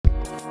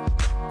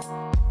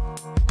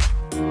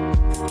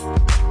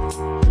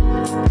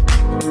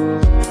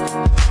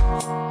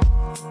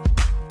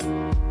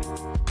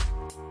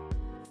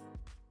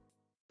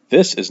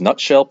This is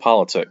Nutshell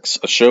Politics,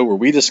 a show where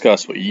we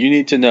discuss what you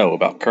need to know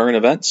about current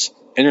events,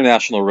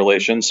 international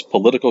relations,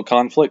 political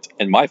conflict,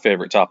 and my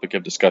favorite topic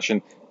of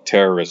discussion,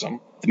 terrorism.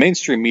 The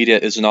mainstream media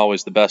isn't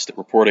always the best at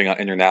reporting on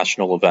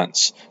international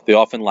events. They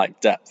often lack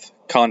depth,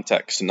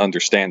 context, and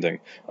understanding,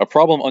 a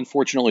problem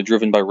unfortunately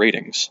driven by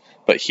ratings.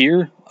 But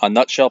here, on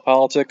Nutshell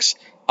Politics,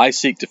 I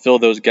seek to fill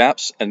those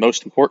gaps, and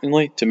most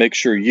importantly, to make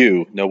sure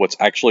you know what's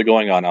actually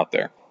going on out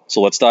there. So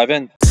let's dive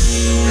in.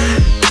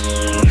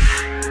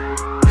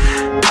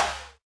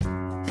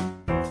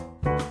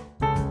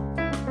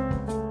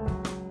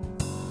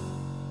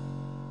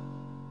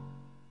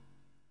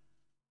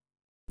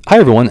 Hi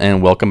everyone,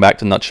 and welcome back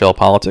to Nutshell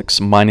Politics.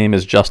 My name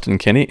is Justin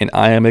Kinney, and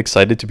I am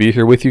excited to be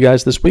here with you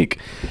guys this week.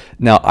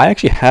 Now, I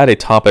actually had a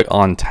topic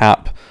on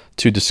tap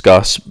to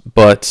discuss,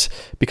 but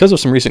because of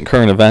some recent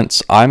current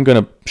events, I'm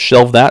going to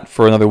shelve that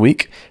for another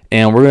week,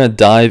 and we're going to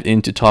dive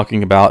into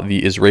talking about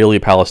the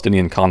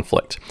Israeli-Palestinian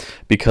conflict.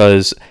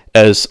 Because,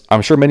 as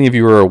I'm sure many of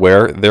you are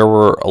aware, there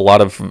were a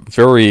lot of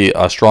very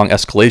strong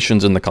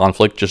escalations in the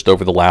conflict just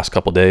over the last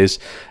couple days.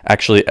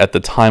 Actually, at the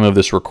time of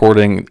this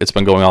recording, it's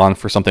been going on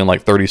for something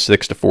like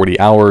 36 to 40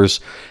 hours,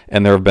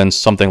 and there have been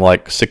something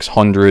like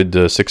 600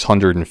 to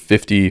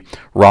 650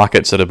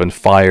 rockets that have been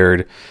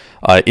fired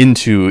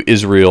into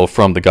Israel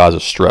from the Gaza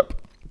Strip.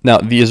 Now,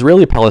 the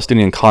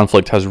Israeli-Palestinian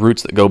conflict has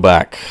roots that go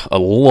back a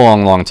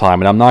long, long time,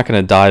 and I'm not going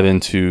to dive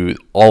into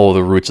all of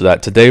the roots of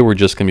that. Today, we're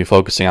just going to be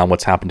focusing on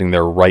what's happening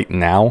there right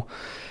now,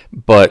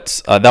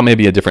 but that may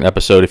be a different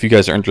episode. If you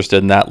guys are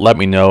interested in that, let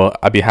me know.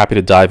 I'd be happy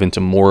to dive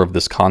into more of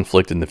this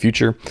conflict in the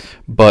future,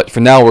 but for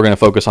now, we're going to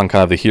focus on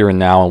kind of the here and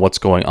now and what's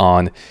going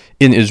on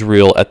in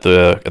Israel at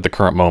the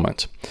current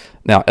moment.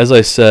 Now, as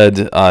I said,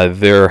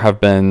 there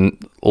have been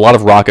a lot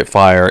of rocket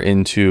fire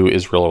into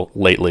Israel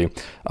lately.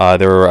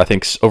 There were, I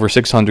think, over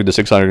 600 to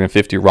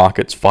 650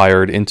 rockets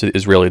fired into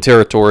Israeli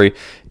territory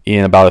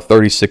in about a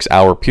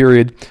 36-hour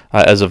period.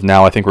 As of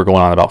now, I think we're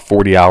going on about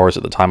 40 hours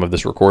at the time of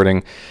this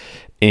recording.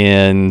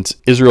 And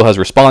Israel has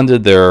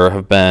responded. There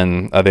have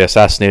been, they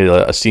assassinated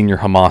a senior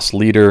Hamas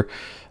leader.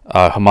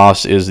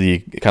 Hamas is the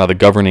kind of the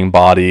governing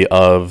body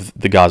of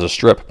the Gaza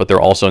Strip, but they're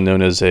also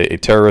known as a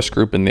terrorist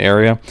group in the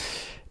area.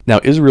 Now,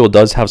 Israel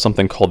does have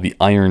something called the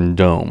Iron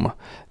Dome.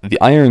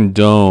 The Iron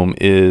Dome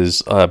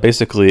is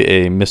basically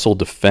a missile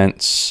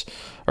defense,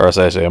 or as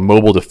I say, a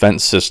mobile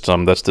defense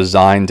system that's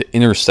designed to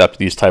intercept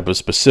these type of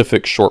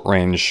specific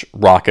short-range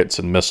rockets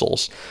and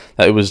missiles.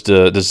 Now, it was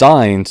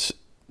designed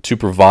to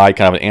provide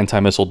kind of an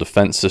anti-missile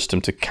defense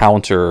system to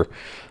counter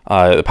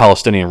the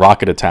Palestinian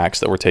rocket attacks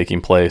that were taking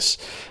place.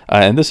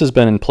 And this has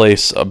been in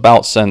place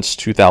about since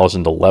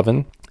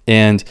 2011.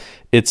 And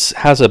it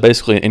has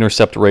basically an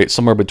intercept rate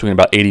somewhere between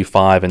about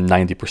 85 and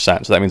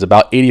 90%. So that means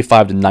about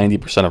 85 to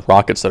 90% of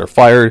rockets that are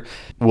fired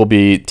will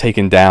be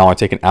taken down or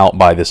taken out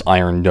by this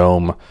Iron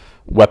Dome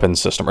weapon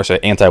system, or say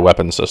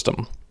anti-weapon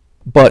system.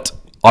 But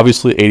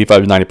obviously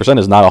 85 to 90%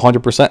 is not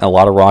 100%, and a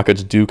lot of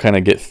rockets do kind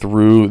of get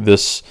through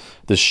this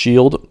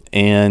shield.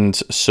 And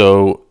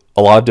so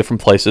a lot of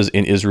different places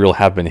in Israel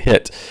have been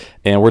hit.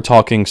 And we're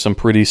talking some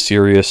pretty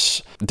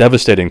serious,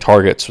 devastating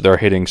targets. They're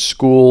hitting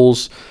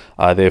schools.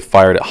 They've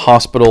fired at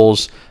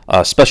hospitals,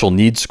 special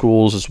needs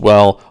schools as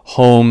well.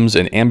 Homes,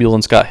 an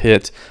ambulance got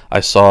hit. I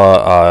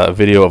saw a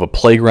video of a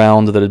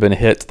playground that had been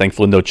hit.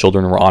 Thankfully, no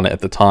children were on it at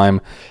the time.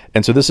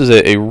 And so this is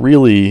a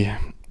really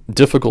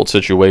difficult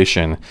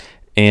situation.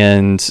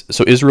 And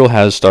so Israel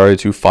has started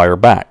to fire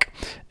back.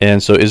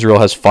 And so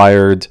Israel has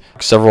fired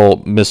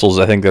several missiles.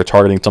 I think they're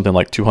targeting something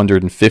like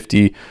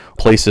 250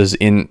 places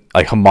in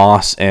like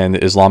Hamas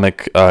and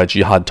Islamic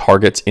Jihad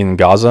targets in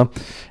Gaza.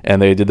 And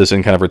they did this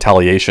in kind of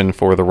retaliation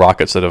for the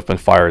rockets that have been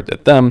fired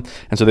at them.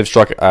 And so they've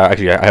struck,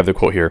 actually, I have the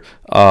quote here,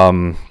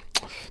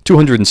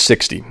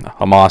 260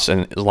 Hamas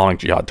and Islamic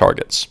Jihad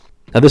targets.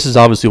 Now, this is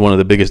obviously one of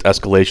the biggest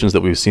escalations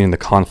that we've seen in the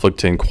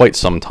conflict in quite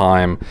some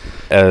time,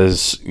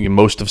 as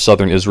most of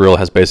southern Israel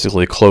has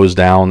basically closed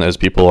down as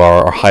people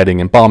are hiding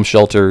in bomb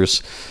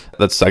shelters.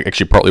 That's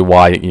actually partly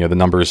why, the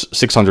number's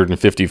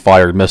 650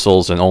 fired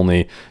missiles and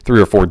only 3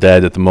 or 4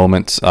 dead at the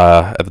moment,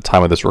 at the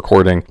time of this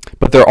recording.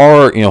 But there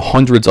are,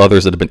 hundreds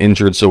others that have been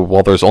injured. So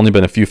while there's only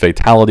been a few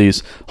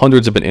fatalities,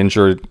 hundreds have been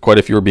injured. Quite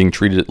a few are being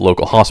treated at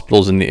local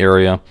hospitals in the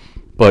area.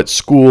 But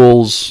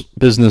schools,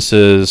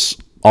 businesses,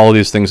 all of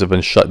these things have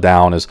been shut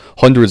down, as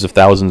hundreds of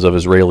thousands of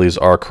Israelis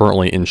are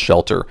currently in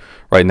shelter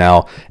right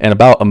now. And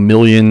about 1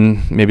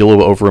 million, maybe a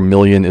little over 1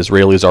 million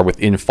Israelis are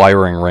within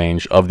firing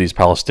range of these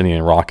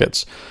Palestinian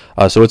rockets.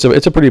 So it's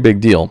a pretty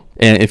big deal.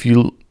 And if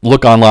you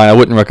look online, I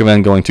wouldn't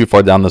recommend going too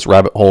far down this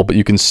rabbit hole, but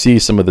you can see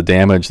some of the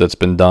damage that's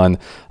been done.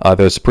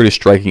 There's pretty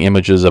striking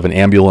images of an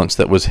ambulance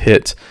that was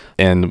hit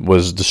and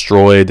was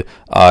destroyed.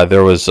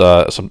 There was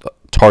some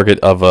target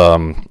of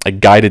a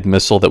guided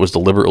missile that was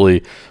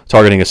deliberately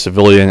targeting a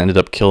civilian, ended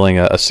up killing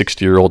a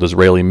 60-year-old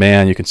Israeli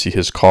man. You can see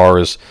his car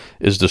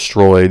is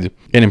destroyed.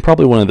 And in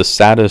probably one of the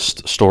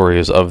saddest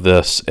stories of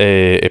this,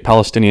 a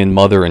Palestinian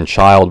mother and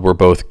child were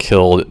both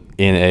killed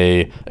in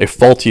a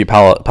faulty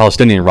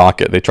Palestinian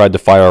rocket. They tried to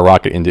fire a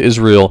rocket into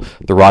Israel.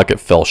 The rocket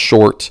fell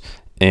short,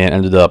 and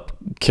ended up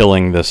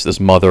killing this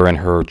mother and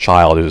her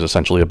child, who was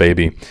essentially a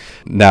baby.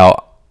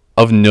 Now,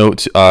 of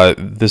note,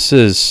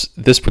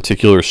 this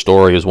particular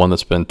story is one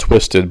that's been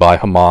twisted by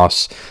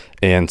Hamas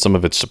and some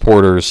of its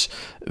supporters,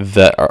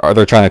 that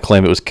they're trying to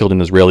claim it was killed in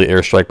an Israeli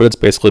airstrike, but it's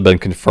basically been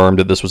confirmed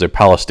that this was a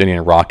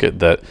Palestinian rocket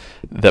that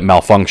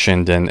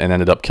malfunctioned and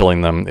ended up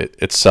killing them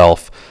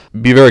itself.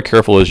 Be very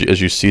careful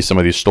as you see some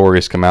of these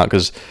stories come out,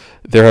 because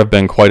there have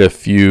been quite a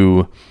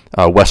few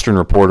Western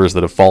reporters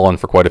that have fallen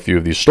for quite a few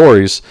of these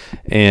stories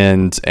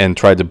and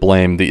tried to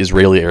blame the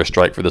Israeli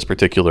airstrike for this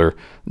particular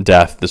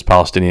death, this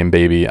Palestinian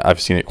baby. I've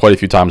seen it quite a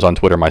few times on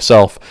Twitter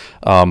myself,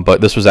 but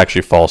this was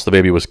actually false. The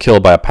baby was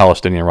killed by a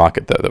Palestinian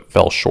rocket that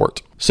fell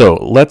short. So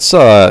let's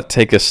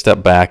take a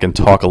step back and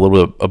talk a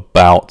little bit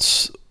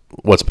about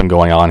what's been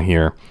going on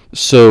here.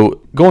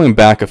 So going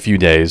back a few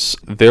days,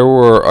 there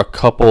were a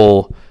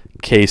couple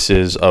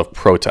cases of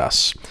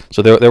protests.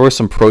 So there were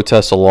some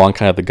protests along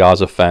kind of the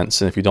Gaza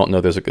fence, and if you don't know,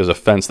 there's a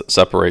fence that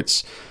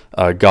separates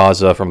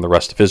Gaza from the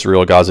rest of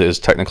Israel. Gaza is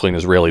technically an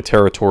Israeli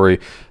territory.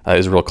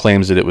 Israel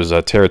claims that it was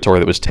a territory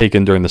that was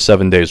taken during the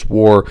 7 Days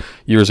War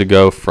years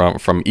ago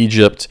from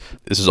Egypt.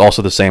 This is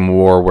also the same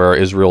war where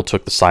Israel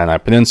took the Sinai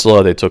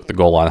Peninsula, they took the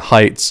Golan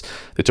Heights,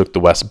 they took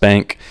the West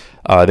Bank.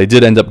 They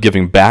did end up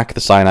giving back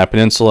the Sinai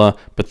Peninsula,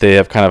 but they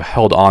have kind of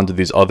held on to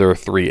these other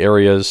three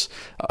areas.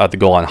 The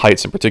Golan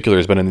Heights in particular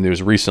has been in the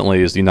news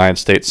recently, as the United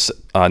States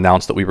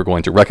announced that we were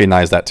going to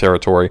recognize that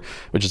territory,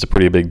 which is a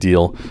pretty big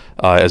deal,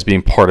 as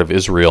being part of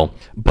Israel.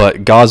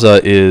 But Gaza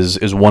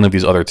is one of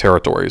these other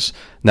territories.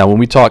 Now, when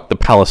we talk the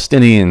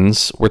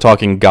Palestinians, we're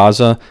talking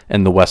Gaza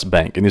and the West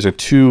Bank, and these are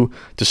two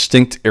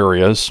distinct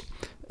areas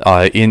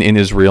in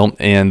Israel,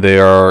 and they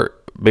are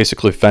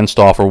basically fenced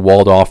off or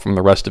walled off from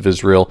the rest of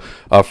Israel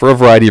for a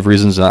variety of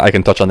reasons, and I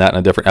can touch on that in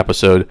a different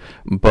episode.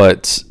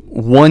 But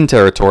one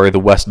territory, the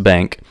West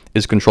Bank,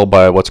 is controlled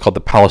by what's called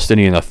the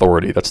Palestinian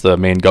Authority. That's the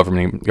main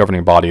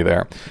governing body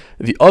there.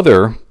 The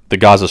other, the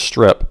Gaza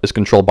Strip, is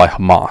controlled by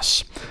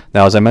Hamas.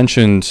 Now, as I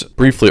mentioned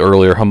briefly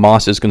earlier,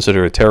 Hamas is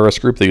considered a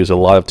terrorist group. They use a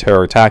lot of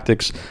terror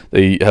tactics.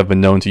 They have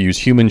been known to use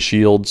human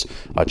shields,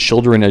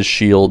 children as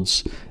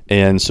shields,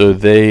 and so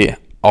they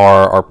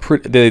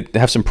they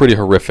have some pretty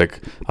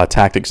horrific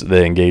tactics that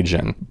they engage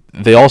in.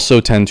 They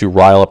also tend to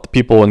rile up the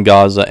people in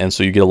Gaza, and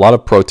so you get a lot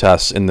of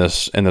protests in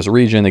this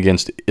region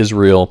against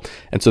Israel.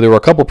 And so there were a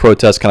couple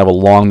protests kind of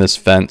along this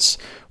fence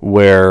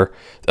where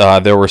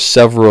there were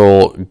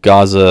several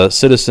Gaza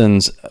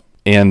citizens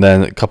and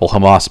then a couple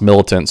Hamas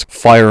militants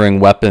firing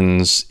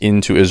weapons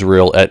into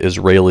Israel at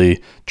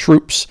Israeli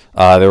troops.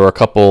 There were a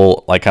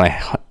couple kind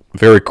of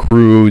very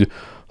crude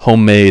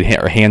homemade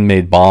or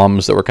handmade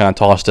bombs that were kind of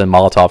tossed in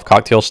Molotov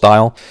cocktail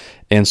style.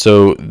 And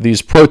so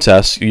these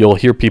protests, you'll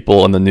hear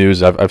people in the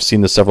news, I've seen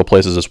this several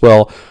places as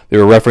well, they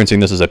were referencing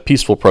this as a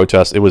peaceful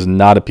protest. It was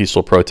not a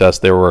peaceful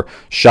protest. There were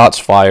shots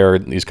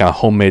fired, these kind of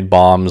homemade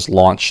bombs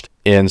launched.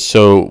 And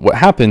so what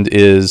happened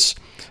is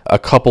a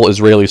couple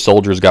Israeli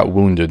soldiers got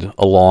wounded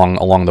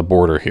along the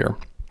border here.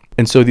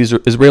 And so these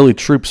Israeli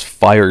troops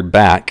fired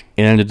back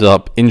and ended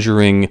up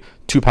injuring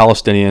two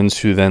Palestinians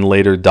who then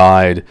later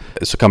died,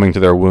 succumbing to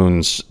their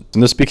wounds.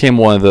 And this became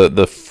one of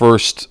the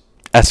first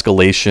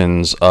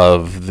escalations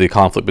of the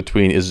conflict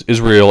between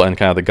Israel and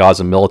kind of the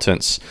Gaza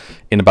militants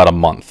in about a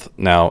month.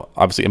 Now,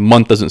 obviously, a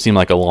month doesn't seem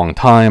like a long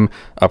time,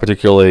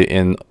 particularly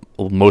in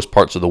most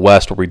parts of the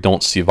West where we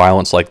don't see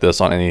violence like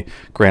this on any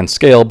grand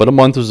scale, but a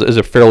month is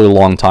a fairly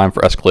long time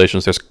for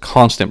escalations. There's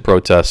constant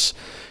protests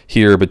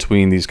here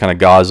between these kind of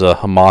Gaza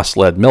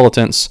Hamas-led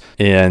militants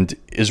and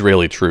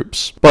Israeli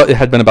troops. But it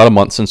had been about a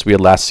month since we had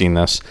last seen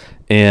this,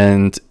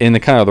 and in the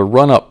kind of the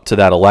run-up to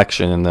that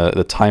election and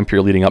the time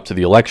period leading up to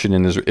the election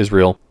in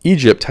Israel,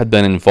 Egypt had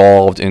been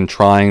involved in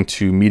trying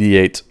to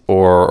mediate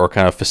or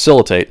kind of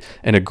facilitate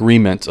an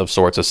agreement of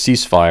sorts, a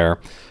ceasefire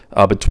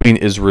between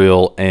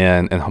Israel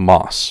and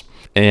Hamas.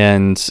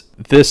 And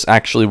this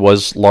actually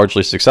was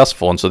largely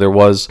successful. And so there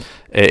was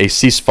a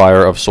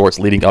ceasefire of sorts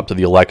leading up to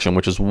the election,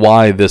 which is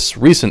why this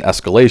recent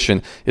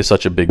escalation is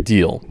such a big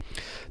deal.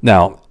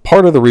 Now,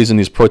 part of the reason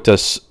these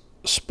protests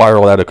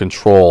spiraled out of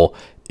control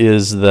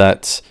is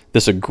that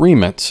this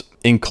agreement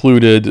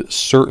included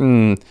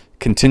certain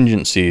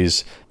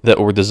contingencies that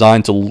were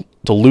designed to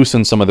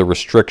loosen some of the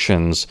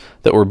restrictions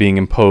that were being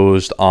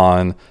imposed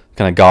on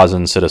kind of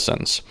Gazan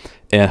citizens.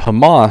 And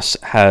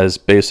Hamas has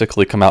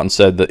basically come out and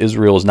said that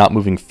Israel is not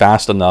moving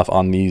fast enough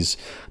on these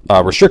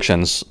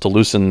restrictions to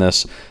loosen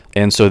this.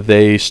 And so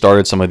they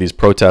started some of these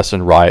protests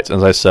and riots.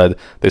 As I said,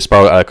 they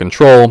spiraled out of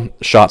control.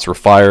 Shots were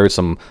fired.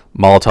 Some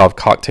Molotov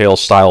cocktail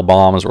style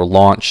bombs were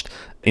launched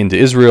into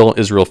Israel.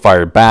 Israel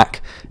fired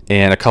back.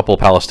 And a couple of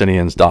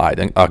Palestinians died.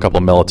 And a couple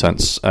of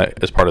militants,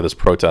 as part of this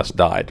protest,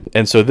 died.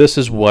 And so this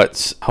is what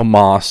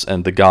Hamas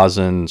and the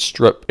Gazan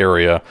Strip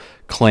area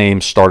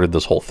claim started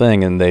this whole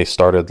thing, and they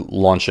started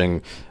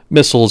launching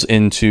missiles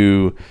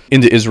into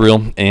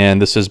Israel,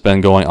 and this has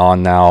been going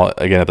on now,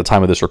 again, at the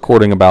time of this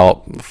recording,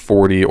 about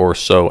 40 or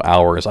so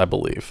hours, I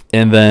believe.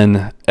 And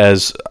then,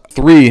 as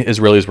 3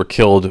 Israelis were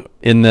killed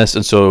in this,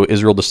 and so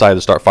Israel decided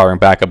to start firing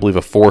back. I believe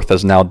a 4th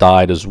has now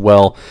died as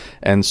well,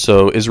 and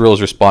so Israel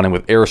is responding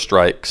with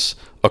airstrikes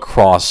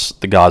across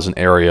the Gazan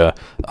area,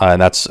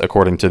 and that's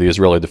according to the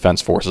Israeli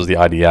Defense Forces. The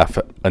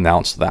IDF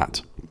announced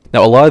that.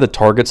 Now, a lot of the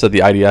targets that the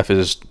IDF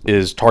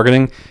is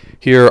targeting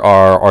here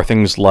are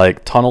things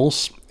like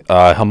tunnels.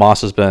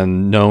 Hamas has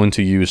been known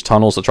to use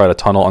tunnels to try to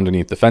tunnel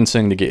underneath the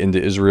fencing to get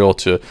into Israel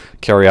to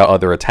carry out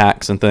other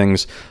attacks and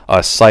things.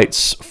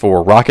 Sites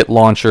for rocket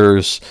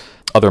launchers,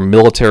 other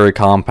military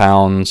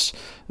compounds.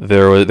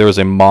 There was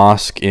a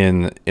mosque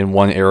in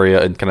one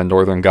area in kind of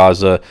northern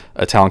Gaza,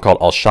 a town called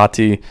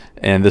Al-Shati,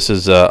 and this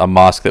is a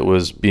mosque that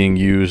was being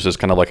used as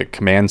kind of like a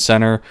command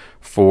center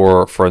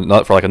for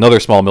like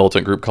another small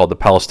militant group called the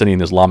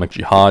Palestinian Islamic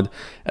Jihad,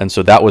 and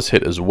so that was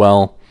hit as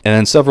well. And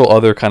then several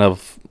other kind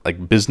of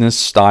like business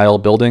style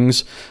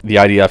buildings the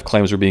IDF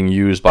claims were being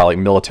used by like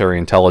military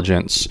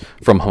intelligence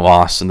from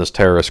Hamas and this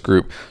terrorist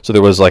group. So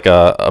there was like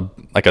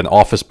an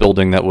office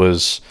building that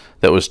was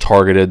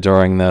targeted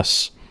during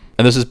this.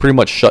 And this has pretty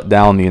much shut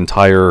down the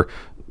entire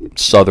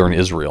southern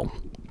Israel.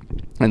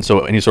 And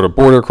so any sort of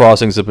border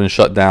crossings have been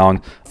shut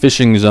down,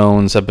 fishing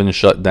zones have been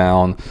shut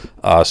down,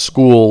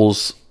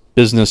 schools,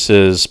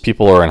 businesses,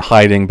 people are in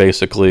hiding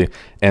basically.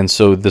 And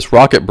so this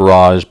rocket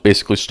barrage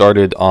basically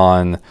started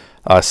on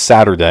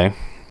Saturday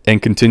and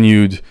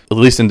continued at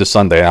least into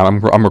Sunday.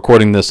 I'm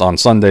recording this on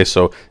Sunday,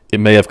 so it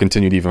may have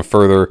continued even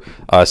further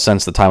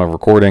since the time of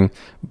recording.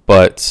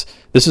 But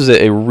this is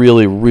a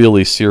really,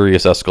 really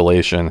serious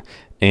escalation,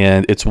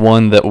 and it's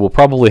one that will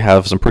probably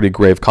have some pretty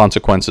grave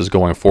consequences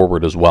going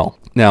forward as well.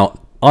 Now,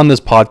 on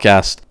this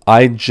podcast,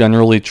 I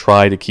generally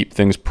try to keep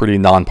things pretty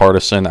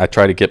nonpartisan. I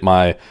try to get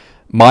my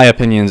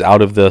opinions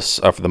out of this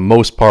for the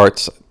most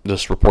part,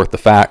 just report the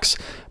facts.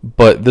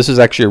 But this is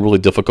actually a really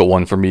difficult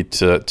one for me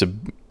to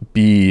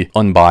be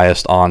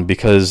unbiased on,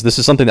 because this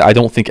is something that I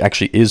don't think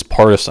actually is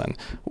partisan.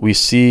 We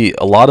see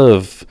a lot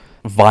of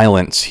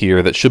violence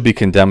here that should be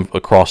condemned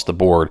across the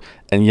board,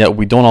 and yet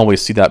we don't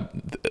always see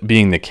that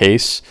being the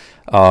case.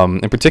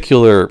 In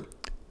particular,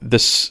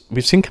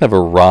 we've seen kind of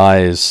a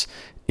rise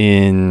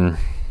in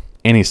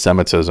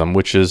anti-Semitism,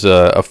 which is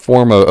a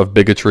form of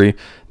bigotry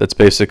that's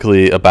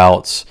basically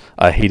about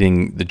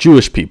hating the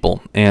Jewish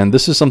people. And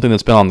this is something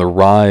that's been on the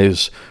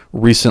rise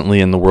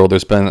recently in the world.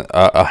 There's been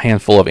a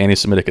handful of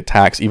anti-Semitic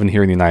attacks, even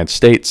here in the United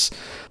States.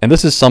 And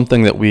this is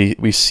something that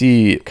we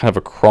see kind of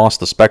across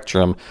the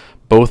spectrum,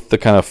 both the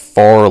kind of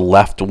far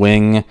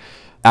left-wing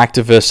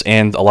activists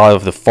and a lot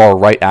of the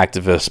far-right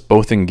activists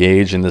both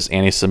engage in this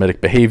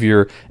anti-Semitic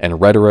behavior and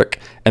rhetoric.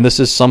 And this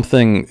is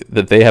something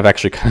that they have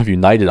actually kind of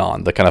united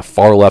on, the kind of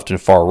far left and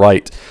far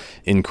right,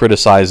 in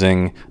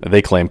criticizing,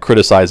 they claim,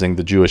 criticizing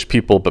the Jewish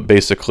people, but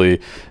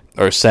basically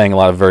are saying a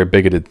lot of very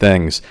bigoted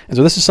things. And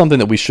so this is something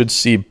that we should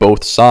see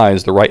both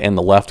sides, the right and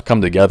the left,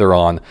 come together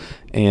on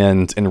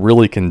and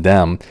really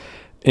condemn.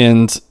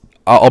 And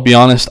I'll be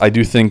honest, I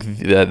do think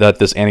that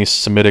this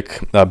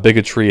anti-Semitic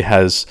bigotry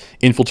has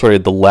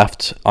infiltrated the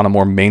left on a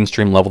more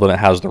mainstream level than it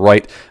has the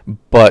right.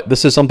 But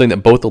this is something that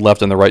both the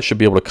left and the right should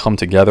be able to come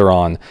together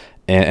on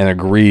and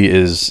agree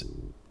is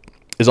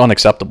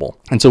unacceptable.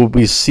 And so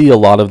we see a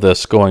lot of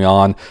this going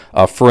on.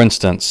 For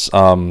instance,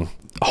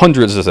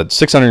 hundreds, as I said,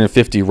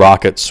 650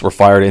 rockets were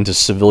fired into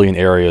civilian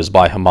areas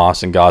by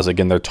Hamas in Gaza.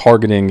 Again,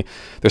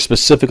 they're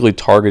specifically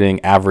targeting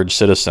average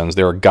citizens.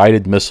 There are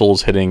guided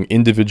missiles hitting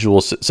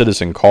individual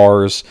citizen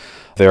cars.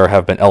 There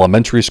have been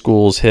elementary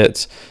schools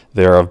hit.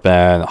 There have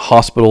been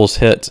hospitals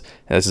hit.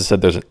 As I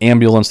said, there's an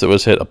ambulance that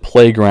was hit, a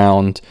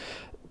playground.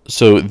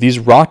 So these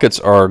rockets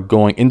are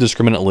going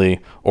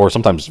indiscriminately, or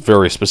sometimes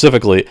very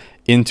specifically,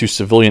 into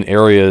civilian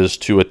areas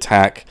to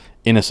attack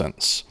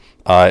innocents.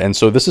 And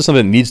so this is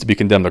something that needs to be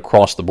condemned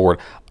across the board.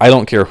 I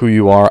don't care who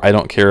you are. I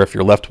don't care if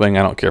you're left-wing.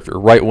 I don't care if you're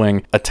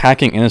right-wing.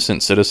 Attacking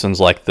innocent citizens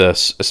like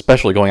this,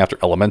 especially going after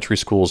elementary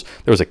schools.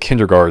 There was a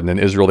kindergarten in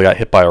Israel that got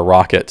hit by a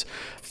rocket.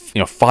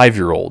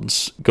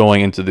 5-year-olds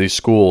going into these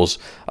schools.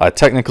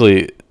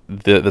 Technically,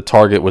 the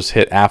target was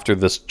hit after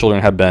the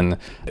children had been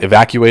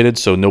evacuated,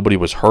 so nobody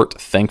was hurt,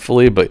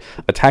 thankfully. But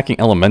attacking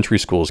elementary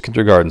schools,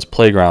 kindergartens,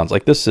 playgrounds,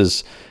 like this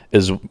is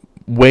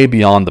way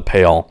beyond the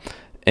pale.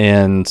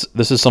 And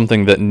this is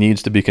something that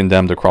needs to be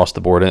condemned across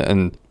the board.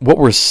 And what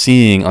we're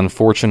seeing,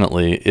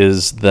 unfortunately,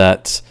 is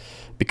that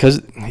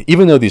because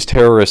even though these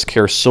terrorists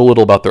care so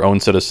little about their own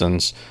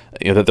citizens,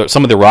 that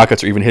some of the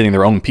rockets are even hitting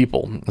their own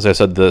people. As I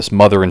said, this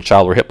mother and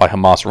child were hit by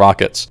Hamas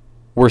rockets.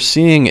 We're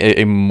seeing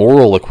a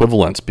moral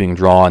equivalence being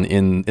drawn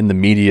in the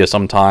media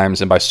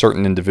sometimes and by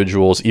certain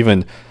individuals,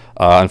 even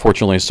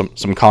unfortunately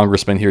some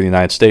congressmen here in the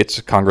United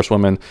States,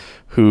 congresswomen,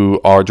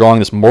 who are drawing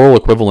this moral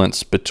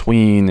equivalence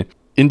between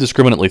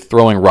indiscriminately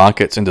throwing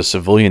rockets into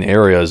civilian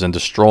areas and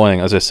destroying,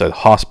 as I said,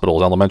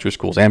 hospitals, elementary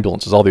schools,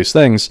 ambulances, all these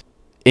things,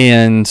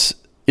 and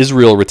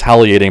Israel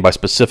retaliating by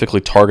specifically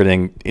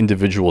targeting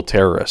individual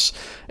terrorists.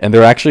 And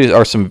there actually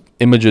are some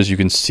images you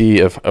can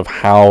see of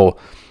how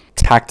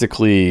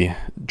tactically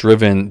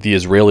driven the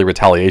Israeli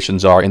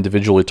retaliations are,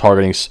 individually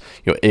targeting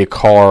a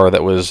car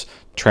that was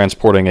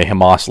transporting a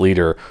Hamas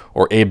leader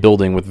or a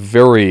building with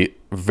very,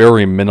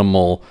 very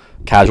minimal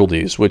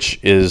casualties, which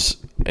is,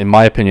 in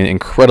my opinion,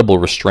 incredible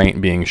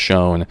restraint being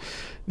shown.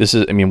 This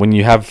is, I mean, when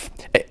you have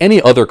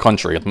any other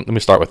country, let me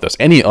start with this,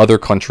 any other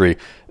country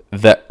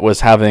that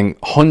was having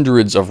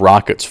hundreds of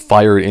rockets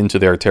fired into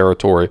their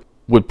territory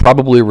would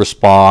probably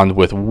respond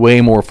with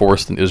way more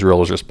force than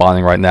Israel is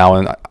responding right now.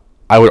 And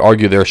I would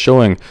argue they're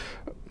showing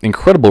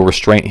incredible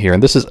restraint here.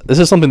 And this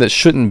is something that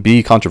shouldn't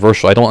be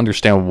controversial. I don't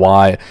understand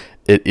why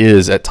it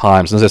is at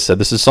times. And as I said,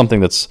 this is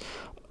something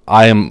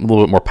I am a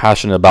little bit more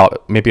passionate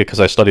about, maybe because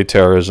I studied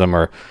terrorism,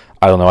 or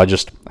I don't know, I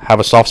just have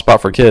a soft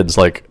spot for kids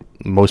like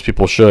most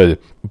people should.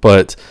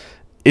 But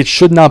it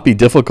should not be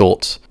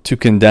difficult to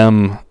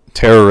condemn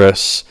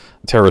terrorist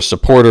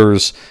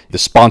supporters, the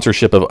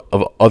sponsorship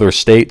of other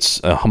states.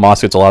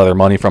 Hamas gets a lot of their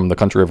money from the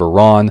country of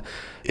Iran.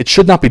 It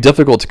should not be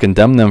difficult to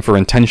condemn them for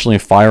intentionally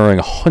firing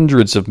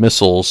hundreds of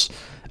missiles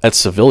at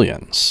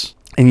civilians.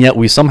 And yet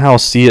we somehow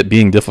see it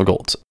being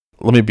difficult.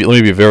 Let me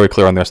be very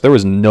clear on this. There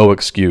is no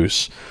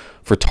excuse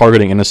for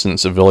targeting innocent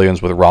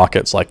civilians with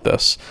rockets like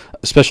this,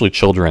 especially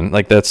children.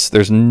 Like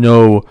there's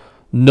no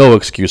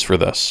excuse for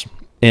this.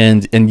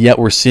 And yet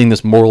we're seeing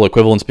this moral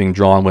equivalence being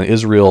drawn when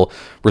Israel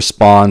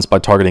responds by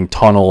targeting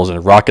tunnels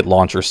and rocket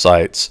launcher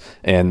sites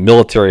and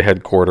military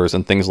headquarters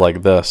and things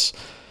like this.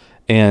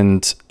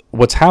 And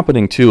what's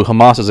happening too,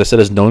 Hamas, as I said,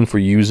 is known for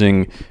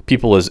using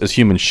people as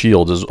human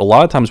shields. Is a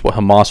lot of times what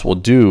Hamas will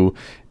do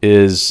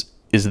is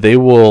they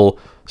will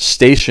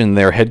station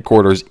their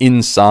headquarters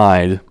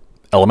inside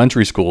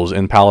elementary schools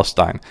in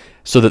Palestine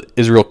so that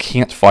Israel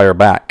can't fire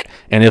back.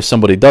 And if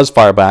somebody does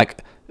fire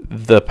back,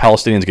 the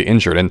Palestinians get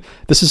injured. And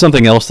this is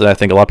something else that I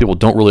think a lot of people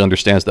don't really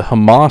understand, is that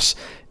Hamas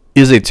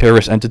is a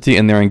terrorist entity,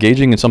 and they're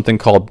engaging in something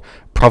called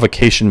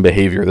provocation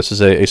behavior. This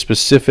is a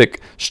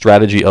specific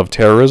strategy of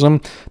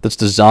terrorism that's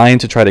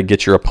designed to try to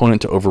get your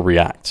opponent to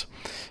overreact.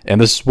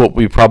 And this is what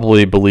we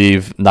probably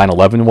believe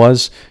 9/11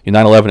 was.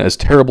 9/11, as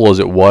terrible as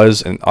it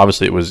was, and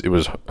obviously it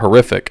was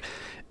horrific,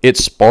 it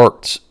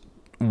sparked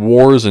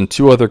wars in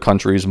two other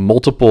countries,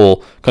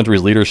 multiple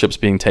countries' leaderships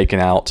being taken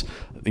out,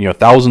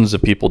 thousands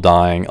of people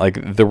dying.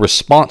 Like, the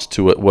response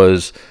to it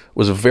was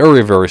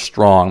very, very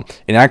strong,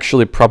 and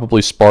actually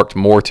probably sparked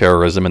more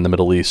terrorism in the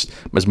Middle East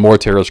as more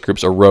terrorist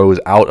groups arose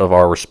out of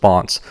our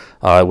response,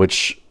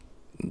 which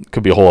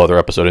could be a whole other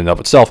episode in and of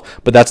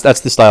itself. But that's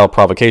the style of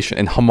provocation,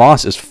 and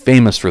Hamas is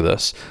famous for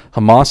this.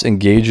 Hamas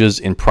engages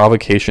in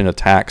provocation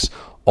attacks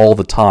all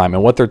the time,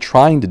 and what they're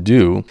trying to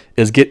do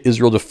is get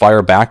Israel to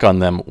fire back on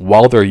them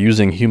while they're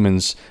using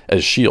humans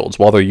as shields,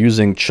 while they're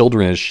using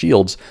children as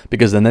shields,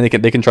 because then they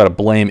can try to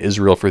blame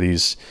Israel for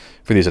these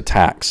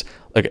attacks.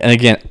 And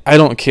again, I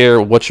don't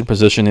care what your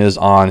position is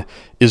on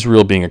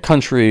Israel being a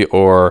country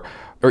or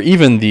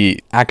even the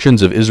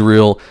actions of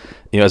Israel,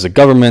 as a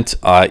government,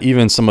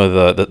 even some of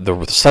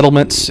the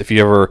settlements. If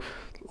you ever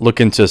look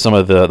into some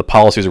of the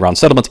policies around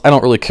settlements, I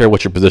don't really care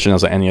what your position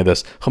is on any of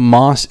this.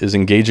 Hamas is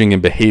engaging in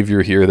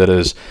behavior here that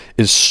is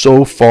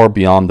so far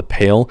beyond the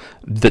pale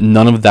that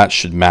none of that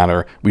should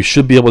matter. We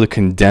should be able to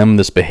condemn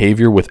this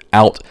behavior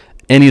without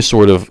any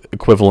sort of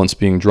equivalence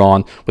being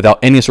drawn, without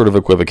any sort of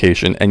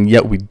equivocation, and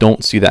yet we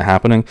don't see that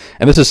happening.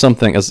 And this is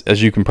something,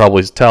 as you can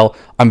probably tell,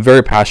 I'm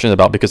very passionate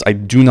about, because I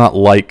do not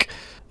like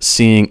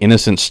seeing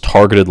innocents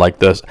targeted like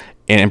this.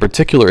 And in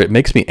particular, it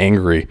makes me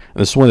angry.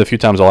 And this is one of the few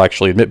times I'll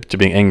actually admit to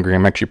being angry.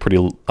 I'm actually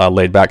pretty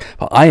laid back.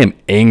 But I am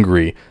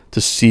angry to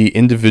see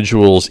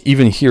individuals,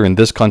 even here in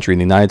this country, in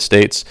the United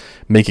States,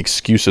 make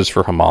excuses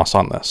for Hamas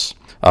on this.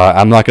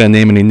 I'm not going to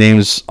name any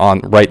names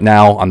right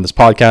now on this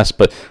podcast,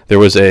 but there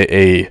was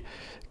a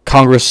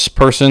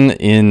congressperson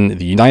in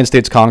the United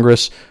States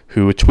Congress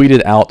who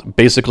tweeted out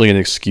basically an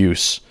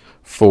excuse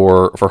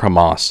for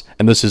Hamas.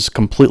 And this is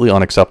completely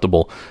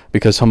unacceptable,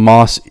 because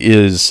Hamas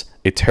is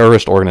a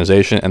terrorist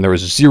organization, and there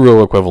is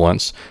zero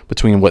equivalence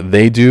between what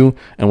they do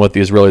and what the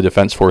Israeli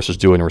Defense Forces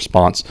do in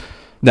response.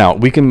 Now,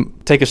 we can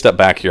take a step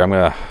back here. I'm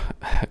going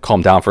to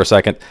calm down for a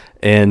second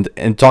and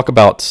talk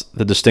about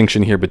the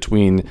distinction here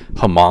between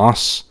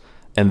Hamas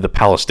and the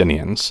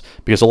Palestinians,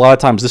 because a lot of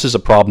times this is a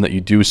problem that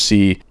you do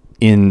see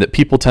in that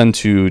people tend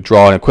to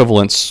draw an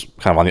equivalence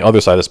kind of on the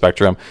other side of the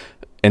spectrum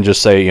and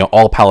just say,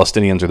 all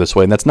Palestinians are this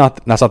way, and that's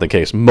not the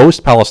case.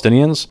 Most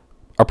Palestinians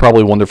are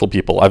probably wonderful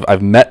people.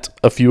 I've met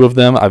a few of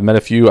them. I've met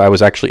a few. I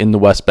was actually in the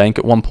West Bank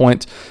at one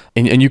point,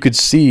 and you could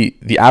see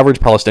the average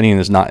Palestinian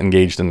is not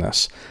engaged in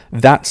this.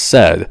 That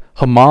said,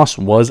 Hamas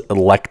was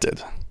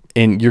elected,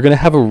 and you're going to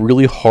have a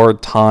really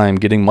hard time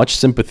getting much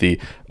sympathy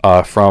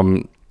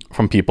from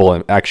people.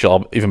 And actually,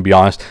 I'll even be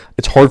honest,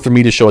 it's hard for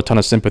me to show a ton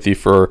of sympathy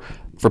for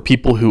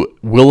people who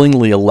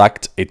willingly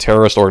elect a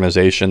terrorist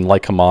organization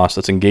like Hamas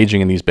that's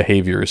engaging in these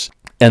behaviors.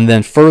 And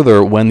then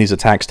further, when these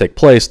attacks take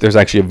place, there's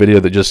actually a video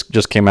that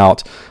just came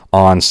out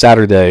on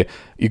Saturday.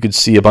 You could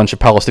see a bunch of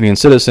Palestinian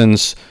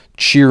citizens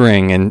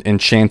cheering and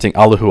chanting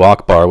Allahu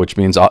Akbar, which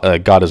means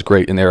God is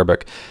great in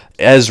Arabic,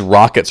 as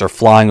rockets are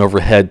flying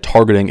overhead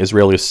targeting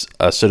Israeli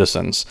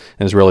citizens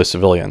and Israeli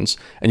civilians.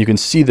 And you can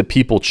see the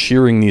people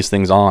cheering these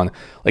things on.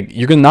 Like,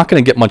 you're not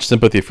going to get much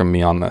sympathy from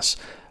me on this.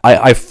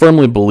 I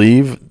firmly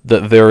believe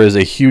that there is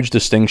a huge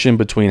distinction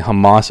between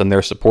Hamas and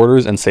their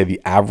supporters and, say,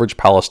 the average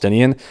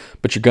Palestinian,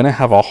 but you're going to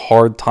have a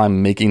hard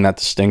time making that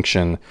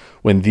distinction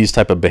when these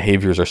type of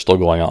behaviors are still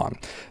going on.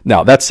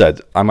 Now, that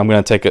said, I'm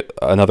going to take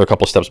another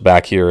couple steps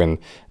back here and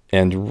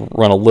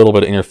run a little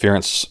bit of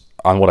interference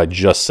on what I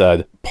just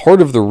said.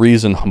 Part of the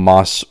reason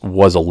Hamas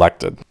was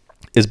elected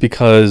is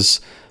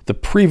because the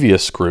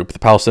previous group, the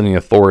Palestinian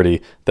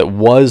Authority, that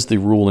was the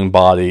ruling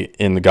body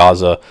in the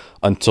Gaza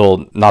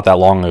until not that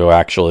long ago,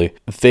 actually,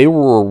 they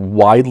were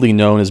widely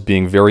known as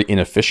being very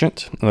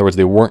inefficient. In other words,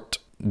 they weren't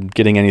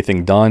getting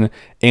anything done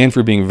and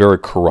for being very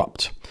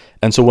corrupt.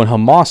 And so when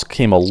Hamas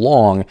came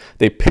along,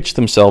 they pitched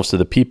themselves to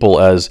the people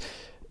as,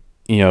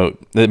 they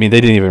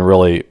didn't even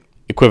really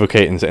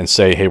equivocate and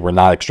say, hey, we're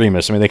not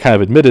extremists. I mean, they kind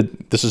of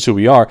admitted this is who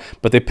we are,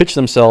 but they pitched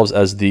themselves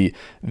as the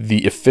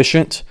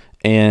efficient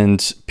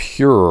and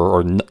pure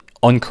or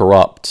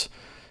uncorrupt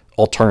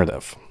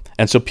alternative.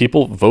 And so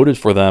people voted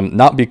for them,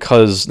 not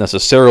because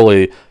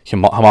necessarily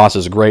Hamas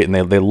is great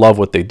and they love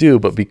what they do,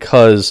 but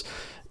because,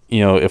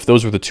 if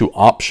those were the two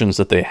options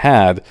that they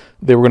had,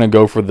 they were going to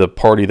go for the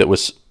party that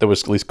was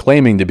at least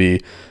claiming to be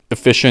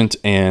efficient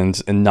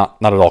and not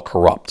at all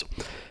corrupt.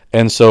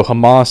 And so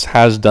Hamas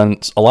has done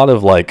a lot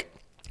of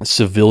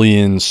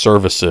civilian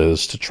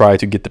services to try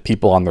to get the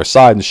people on their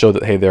side and show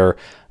that, hey, they're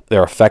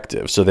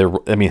effective. So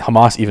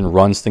Hamas even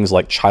runs things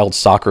like child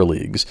soccer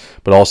leagues,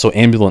 but also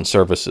ambulance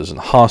services and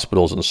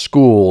hospitals and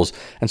schools.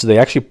 And so they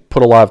actually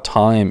put a lot of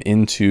time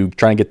into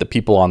trying to get the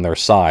people on their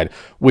side,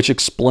 which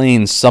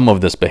explains some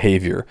of this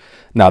behavior.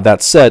 Now,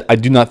 that said, I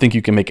do not think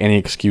you can make any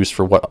excuse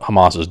for what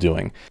Hamas is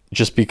doing.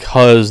 Just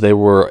because they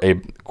were a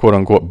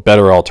quote-unquote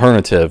better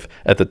alternative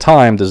at the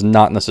time does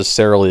not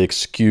necessarily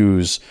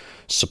excuse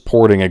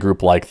supporting a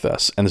group like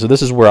this. And so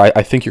this is where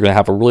I think you're going to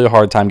have a really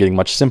hard time getting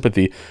much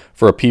sympathy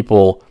for a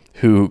people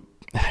who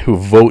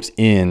vote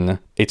in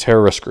a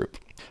terrorist group.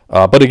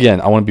 But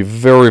again, I want to be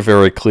very,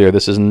 very clear.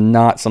 This is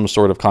not some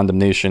sort of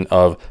condemnation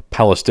of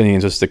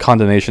Palestinians. It's the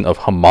condemnation of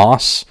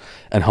Hamas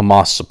and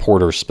Hamas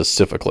supporters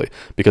specifically,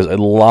 because a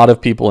lot of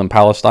people in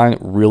Palestine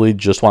really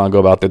just want to go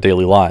about their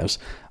daily lives.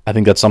 I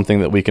think that's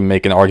something that we can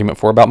make an argument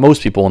for about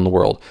most people in the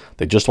world.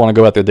 They just want to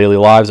go about their daily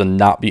lives and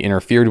not be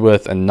interfered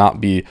with and not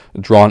be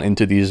drawn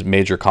into these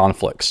major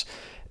conflicts.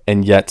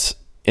 And yet,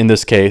 in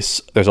this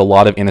case, there's a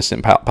lot of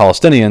innocent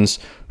Palestinians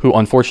who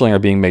unfortunately are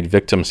being made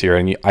victims here.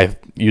 And I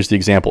used the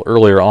example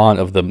earlier on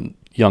of the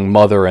young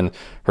mother and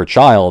her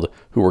child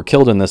who were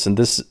killed in this. And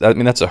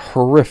that's a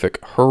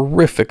horrific,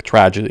 horrific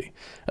tragedy.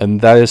 And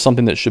that is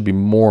something that should be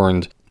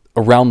mourned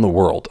around the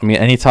world.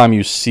 Anytime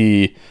you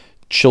see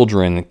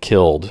children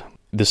killed,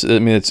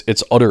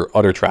 it's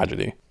utter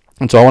tragedy.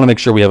 And so I want to make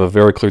sure we have a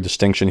very clear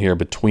distinction here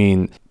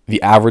between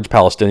the average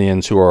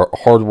Palestinians who are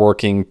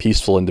hardworking,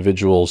 peaceful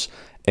individuals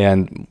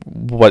and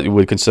what you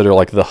would consider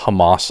like the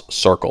Hamas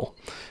circle.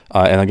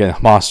 And again,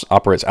 Hamas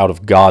operates out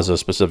of Gaza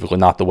specifically,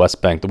 not the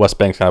West Bank. The West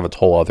Bank's kind of a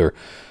whole other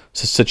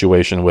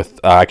situation with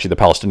actually the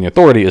Palestinian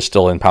Authority is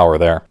still in power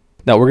there.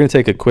 Now, we're going to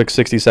take a quick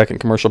 60-second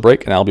commercial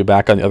break, and I'll be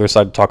back on the other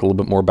side to talk a little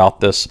bit more about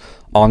this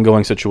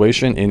ongoing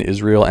situation in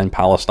Israel and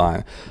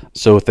Palestine.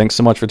 So thanks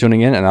so much for tuning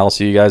in, and I'll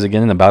see you guys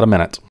again in about a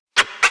minute.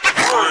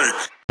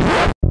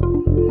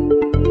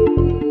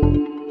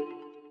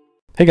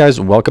 Hey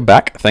guys, welcome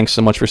back. Thanks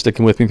so much for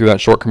sticking with me through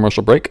that short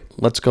commercial break.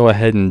 Let's go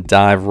ahead and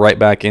dive right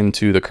back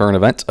into the current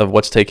event of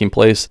what's taking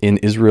place in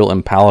Israel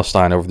and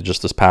Palestine over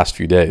just this past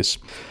few days.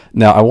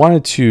 Now, I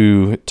wanted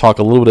to talk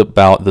a little bit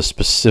about the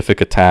specific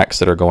attacks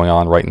that are going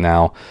on right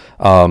now.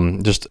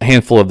 Just a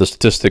handful of the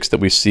statistics that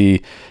we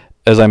see.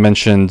 As I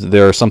mentioned,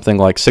 there are something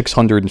like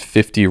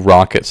 650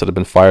 rockets that have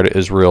been fired at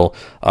Israel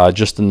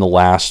just in the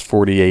last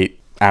 48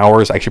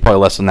 hours. Actually,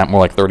 probably less than that,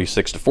 more like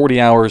 36 to 40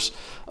 hours.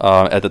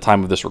 At the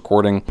time of this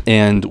recording,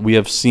 and we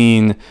have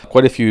seen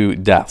quite a few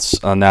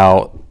deaths.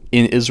 Now,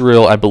 in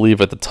Israel, I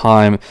believe at the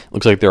time, it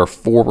looks like there are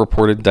 4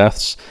 reported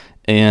deaths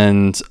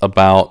and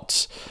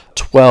about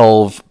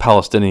 12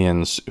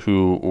 Palestinians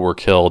who were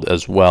killed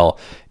as well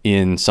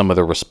in some of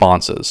the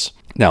responses.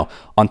 Now,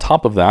 on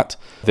top of that,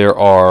 there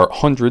are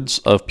hundreds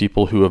of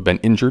people who have been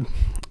injured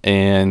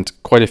and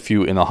quite a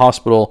few in the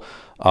hospital.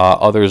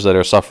 Others that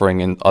are suffering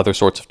in other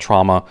sorts of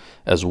trauma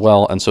as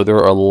well. And so there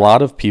are a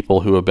lot of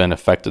people who have been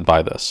affected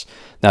by this.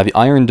 Now, the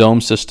Iron Dome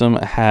system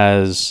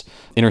has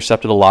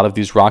intercepted a lot of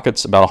these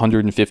rockets. About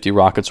 150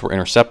 rockets were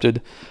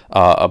intercepted.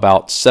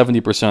 About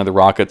 70% of the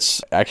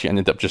rockets actually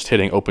ended up just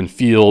hitting open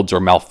fields or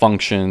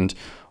malfunctioned,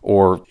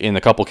 or in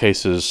a couple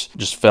cases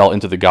just fell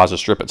into the Gaza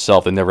Strip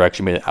itself. They never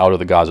actually made it out of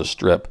the Gaza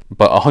Strip.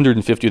 But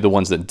 150 of the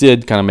ones that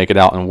did kind of make it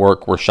out and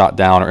work were shot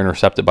down or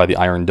intercepted by the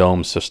Iron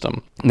Dome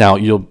system. Now,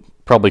 you'll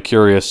Probably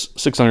curious,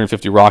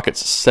 650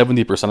 rockets,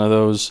 70% of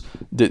those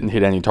didn't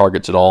hit any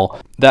targets at all.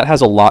 That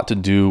has a lot to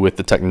do with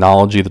the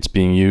technology that's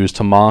being used.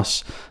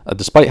 Hamas,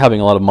 despite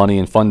having a lot of money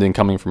and funding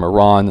coming from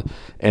Iran,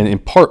 and in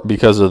part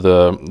because of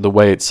the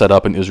way it's set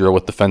up in Israel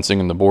with the fencing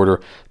and the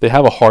border, they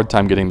have a hard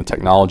time getting the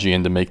technology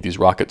in to make these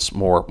rockets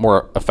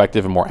more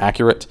effective and more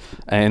accurate.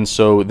 And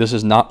so this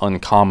is not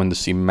uncommon to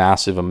see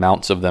massive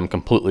amounts of them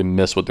completely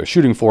miss what they're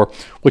shooting for,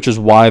 which is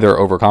why they're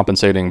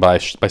overcompensating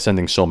by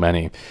sending so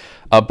many.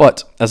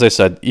 But, as I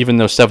said, even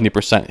though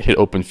 70% hit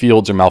open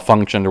fields or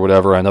malfunctioned or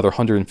whatever, another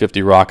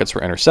 150 rockets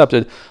were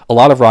intercepted, a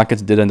lot of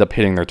rockets did end up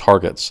hitting their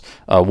targets.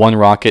 One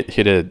rocket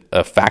hit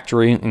a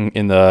factory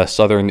in the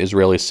southern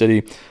Israeli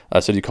city,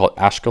 a city called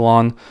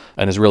Ashkelon.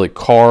 An Israeli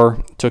car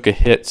took a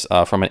hit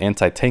from an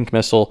anti-tank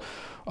missile.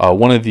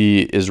 One of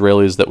the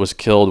Israelis that was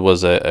killed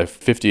was a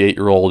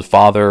 58-year-old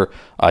father.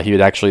 He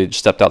had actually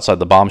stepped outside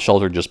the bomb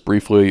shelter just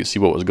briefly to see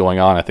what was going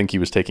on. I think he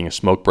was taking a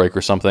smoke break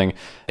or something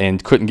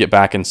and couldn't get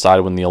back inside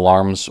when the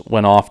alarms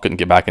went off, couldn't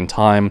get back in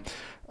time.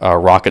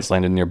 Rockets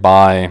landed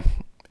nearby,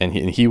 and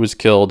he was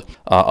killed.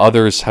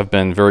 Others have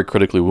been very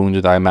critically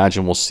wounded. I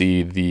imagine we'll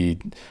see the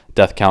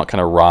death count kind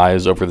of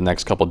rise over the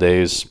next couple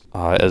days,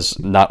 as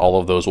not all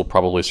of those will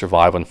probably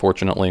survive,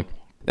 unfortunately.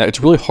 Now,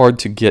 it's really hard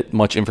to get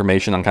much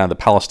information on kind of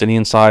the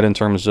Palestinian side in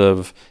terms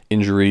of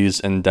injuries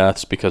and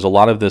deaths, because a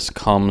lot of this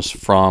comes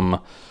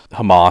from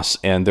Hamas,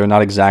 and they're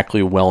not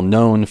exactly well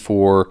known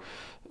for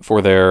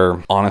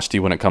their honesty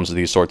when it comes to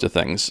these sorts of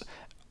things.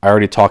 I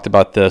already talked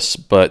about this,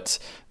 but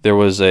there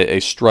was a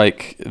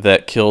strike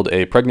that killed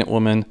a pregnant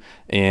woman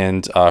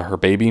and her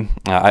baby.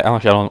 I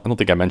don't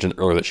think I mentioned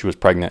earlier that she was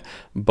pregnant,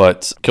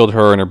 but killed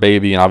her and her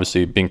baby, and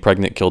obviously being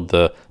pregnant killed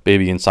the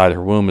baby inside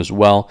her womb as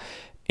well.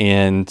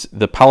 And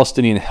the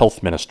Palestinian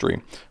Health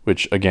Ministry,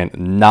 which, again,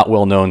 not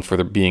well known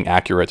for being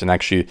accurate, and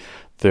actually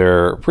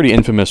they're pretty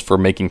infamous for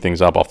making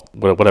things up off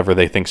whatever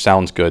they think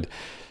sounds good.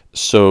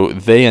 So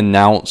they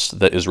announced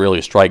that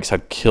Israeli strikes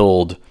had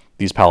killed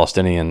these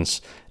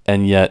Palestinians,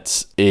 and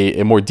yet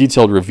a more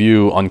detailed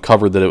review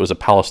uncovered that it was a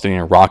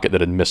Palestinian rocket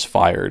that had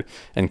misfired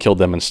and killed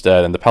them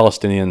instead. And the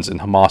Palestinians,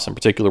 and Hamas in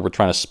particular, were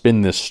trying to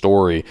spin this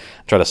story,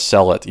 try to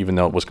sell it, even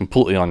though it was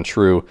completely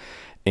untrue.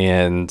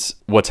 And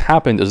what's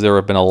happened is there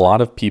have been a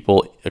lot of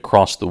people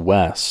across the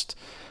West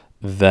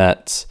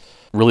that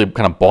really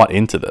kind of bought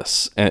into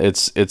this. And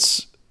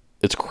it's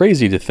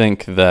crazy to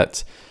think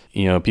that,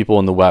 people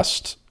in the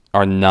West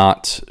are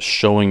not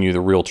showing you the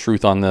real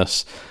truth on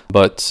this.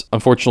 But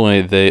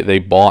unfortunately, they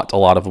bought a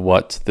lot of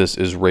what this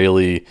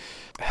Israeli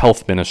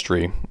health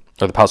ministry,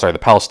 or the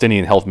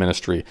Palestinian health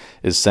ministry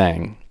is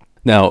saying.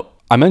 Now,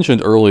 I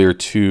mentioned earlier,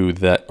 too,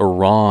 that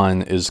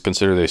Iran is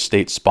considered a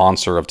state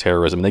sponsor of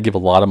terrorism. They give a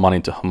lot of money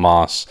to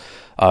Hamas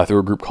through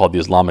a group called the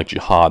Islamic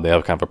Jihad. They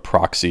have kind of a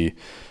proxy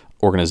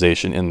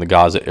organization in the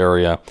Gaza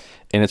area.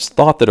 And it's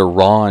thought that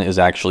Iran is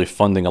actually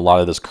funding a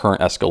lot of this current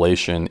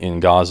escalation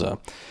in Gaza.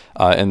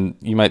 And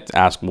you might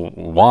ask, well,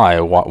 why?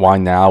 Why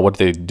now? What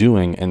are they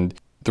doing? And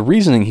the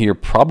reasoning here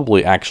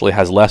probably actually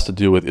has less to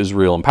do with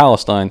Israel and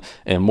Palestine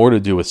and more to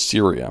do with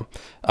Syria.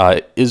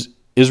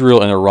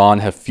 Israel and Iran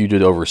have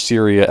feuded over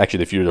Syria.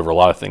 Actually, they feuded over a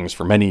lot of things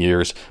for many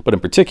years, but in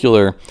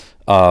particular,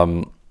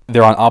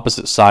 they're on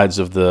opposite sides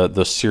of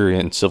the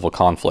Syrian civil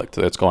conflict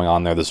that's going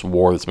on there, this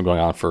war that's been going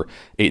on for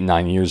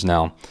 8-9 years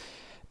now.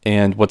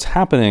 And what's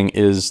happening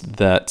is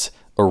that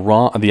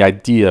the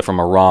idea from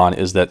Iran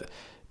is that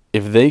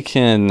if they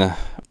can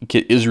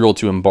get Israel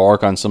to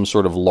embark on some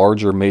sort of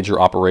larger major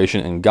operation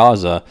in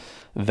Gaza,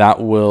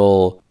 that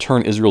will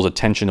turn Israel's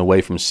attention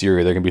away from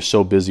Syria. They're going to be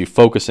so busy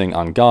focusing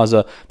on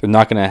Gaza, they're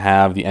not going to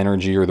have the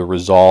energy or the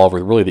resolve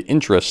or really the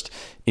interest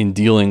in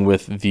dealing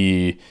with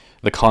the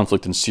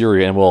conflict in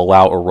Syria, and will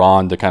allow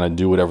Iran to kind of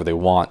do whatever they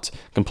want,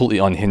 completely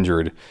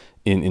unhindered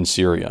in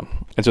Syria.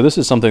 And so this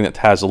is something that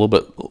has a little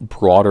bit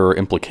broader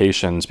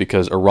implications,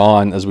 because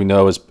Iran, as we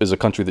know, is a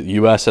country that the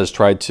U.S. has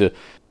tried to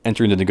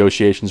enter into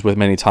negotiations with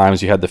many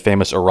times. You had the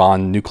famous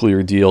Iran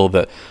nuclear deal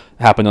that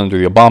happened under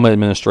the Obama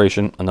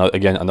administration.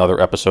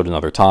 Another episode,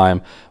 another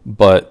time.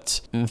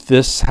 But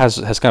this has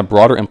kind of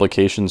broader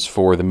implications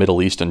for the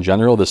Middle East in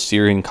general. The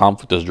Syrian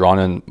conflict has drawn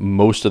in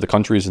most of the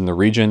countries in the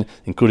region,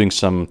 including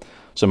some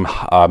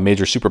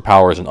major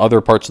superpowers in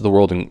other parts of the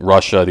world, in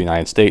Russia, the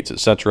United States,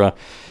 etc.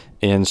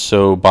 And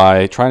so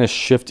by trying to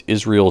shift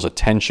Israel's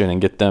attention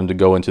and get them to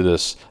go into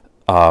this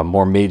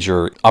more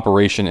major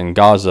operation in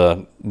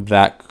Gaza,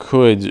 that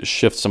could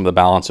shift some of the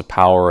balance of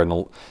power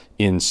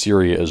in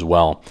Syria as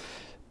well.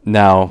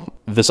 Now,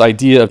 this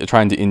idea of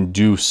trying to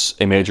induce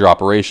a major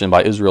operation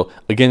by Israel,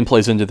 again,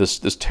 plays into this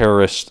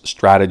terrorist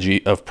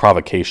strategy of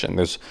provocation.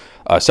 There's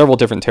several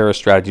different terrorist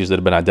strategies that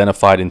have been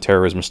identified in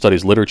terrorism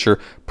studies literature.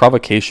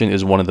 Provocation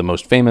is one of the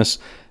most famous,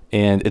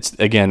 and it's,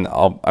 again,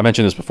 I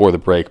mentioned this before the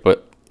break,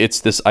 but it's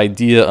this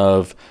idea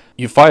of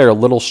you fire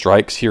little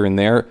strikes here and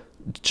there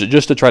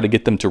just to try to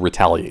get them to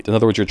retaliate. In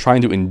other words, you're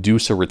trying to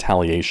induce a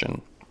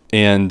retaliation.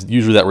 And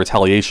usually that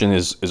retaliation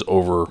is a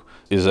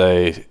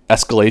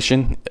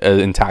escalation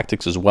in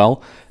tactics as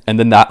well. And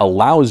then that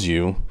allows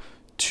you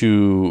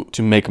to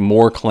make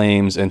more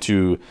claims and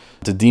to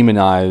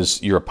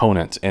demonize your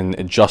opponent, and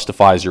it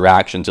justifies your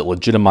actions, it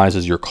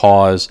legitimizes your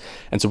cause.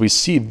 And so we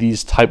see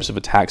these types of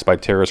attacks by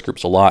terrorist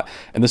groups a lot.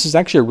 And this is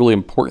actually a really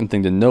important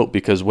thing to note,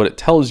 because what it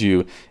tells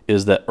you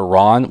is that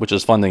Iran, which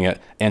is funding it,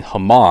 and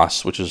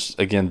Hamas, which is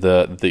again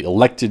the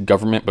elected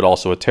government but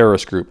also a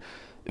terrorist group,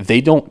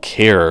 they don't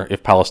care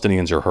if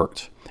Palestinians are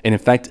hurt. And in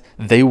fact,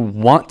 they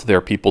want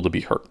their people to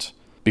be hurt,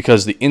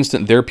 because the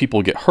instant their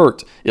people get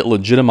hurt, it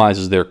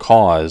legitimizes their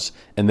cause,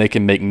 and they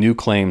can make new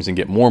claims and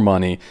get more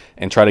money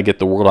and try to get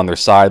the world on their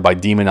side by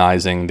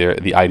demonizing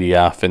the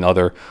IDF and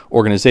other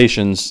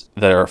organizations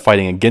that are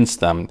fighting against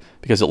them,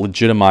 because it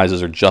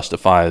legitimizes or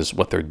justifies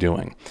what they're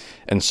doing.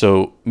 And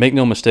so make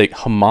no mistake,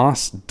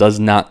 Hamas does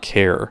not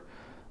care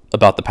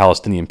about the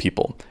Palestinian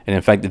people. And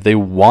in fact, they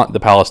want the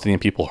Palestinian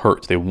people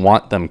hurt. They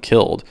want them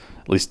killed.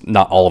 At least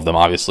not all of them,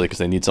 obviously, because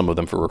they need some of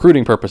them for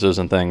recruiting purposes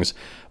and things.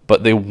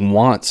 But they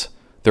want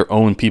their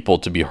own people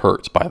to be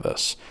hurt by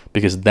this,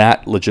 because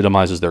that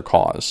legitimizes their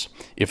cause.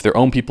 If their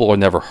own people are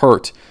never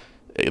hurt,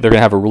 they're going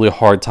to have a really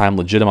hard time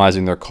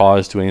legitimizing their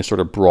cause to any sort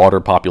of broader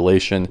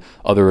population,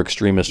 other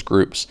extremist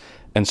groups.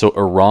 And so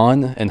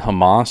Iran and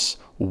Hamas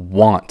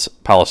want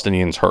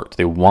Palestinians hurt.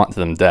 They want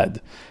them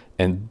dead.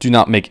 And do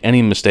not make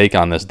any mistake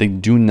on this. They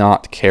do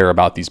not care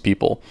about these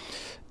people.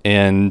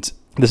 And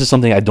this is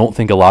something I don't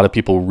think a lot of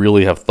people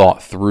really have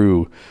thought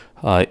through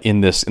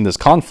in this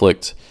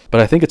conflict, but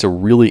I think it's a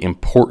really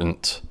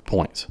important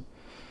point.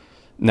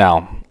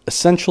 Now,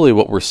 essentially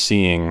what we're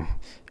seeing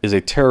is a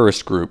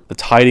terrorist group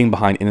that's hiding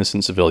behind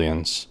innocent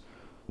civilians,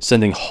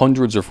 sending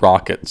hundreds of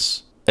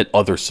rockets at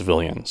other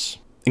civilians,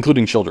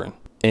 including children.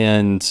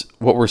 And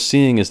what we're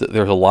seeing is that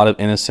there's a lot of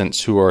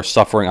innocents who are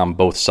suffering on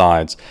both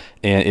sides.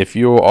 And if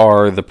you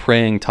are the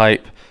praying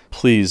type,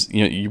 please,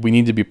 we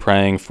need to be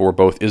praying for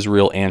both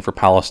Israel and for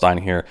Palestine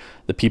here.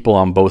 The people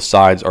on both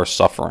sides are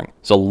suffering.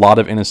 There's a lot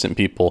of innocent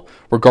people,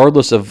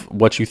 regardless of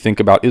what you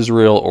think about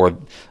Israel or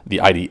the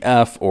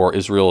IDF or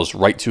Israel's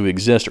right to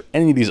exist or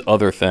any of these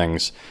other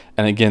things.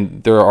 And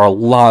again, there are a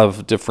lot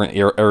of different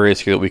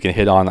areas here that we can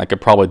hit on. I could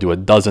probably do a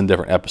dozen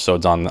different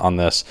episodes on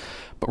this.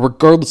 But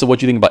regardless of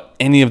what you think about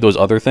any of those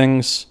other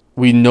things,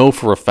 we know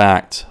for a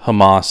fact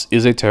Hamas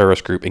is a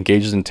terrorist group,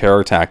 engages in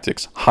terror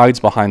tactics, hides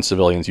behind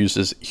civilians,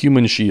 uses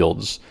human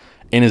shields,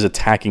 and is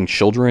attacking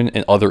children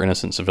and other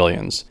innocent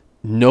civilians.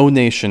 No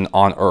nation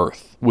on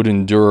earth would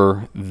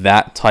endure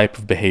that type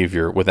of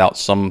behavior without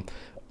some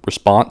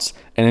response.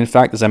 And in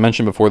fact, as I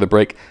mentioned before the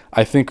break,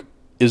 I think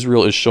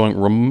Israel is showing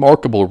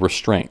remarkable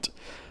restraint.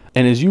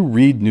 And as you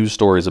read news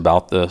stories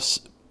about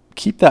this,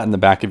 keep that in the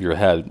back of your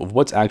head of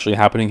what's actually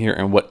happening here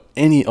and what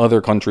any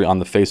other country on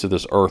the face of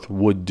this earth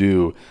would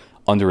do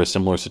under a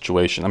similar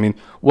situation. I mean,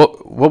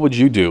 what would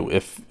you do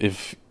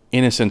if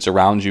innocents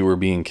around you were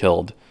being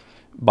killed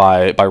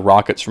by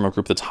rockets from a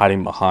group that's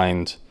hiding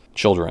behind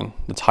children,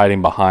 that's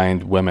hiding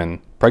behind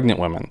women, pregnant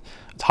women,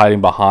 it's hiding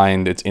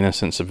behind its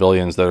innocent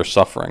civilians that are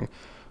suffering?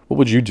 What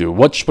would you do?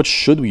 What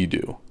should we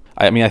do?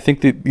 I mean, I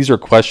think that these are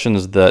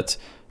questions that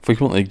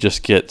frequently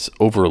just get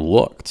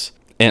overlooked.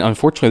 And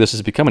unfortunately, this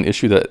has become an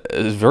issue that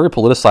is very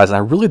politicized, and I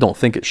really don't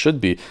think it should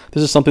be.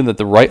 This is something that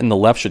the right and the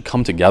left should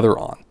come together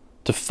on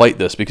to fight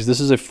this, because this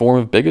is a form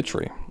of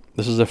bigotry.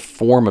 This is a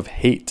form of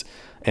hate,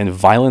 and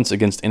violence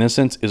against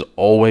innocents is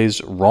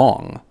always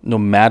wrong, no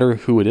matter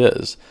who it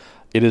is.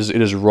 It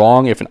is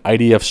wrong if an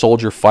IDF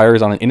soldier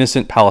fires on an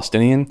innocent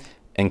Palestinian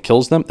and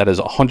kills them. That is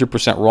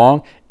 100%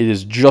 wrong. It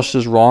is just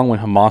as wrong when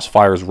Hamas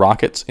fires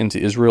rockets into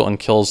Israel and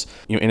kills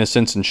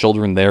innocents and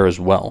children there as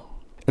well.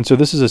 And so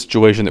this is a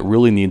situation that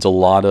really needs a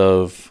lot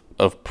of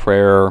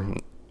prayer,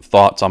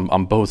 thoughts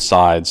on both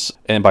sides.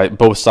 And by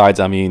both sides,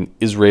 I mean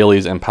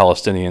Israelis and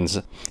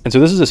Palestinians. And so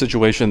this is a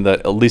situation that,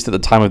 at least at the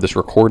time of this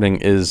recording,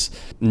 is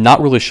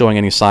not really showing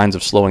any signs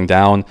of slowing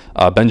down.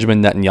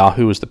 Benjamin Netanyahu,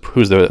 who's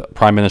the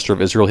prime minister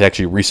of Israel, he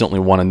actually recently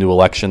won a new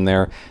election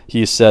there.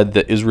 He said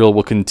that Israel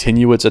will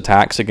continue its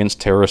attacks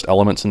against terrorist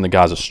elements in the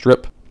Gaza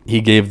Strip. He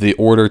gave the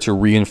order to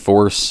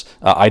reinforce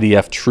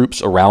IDF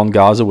troops around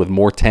Gaza with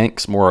more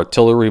tanks, more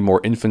artillery, more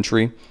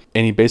infantry.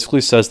 And he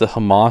basically says that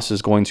Hamas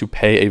is going to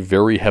pay a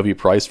very heavy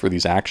price for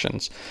these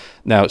actions.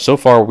 Now, so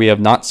far, we have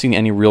not seen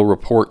any real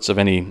reports of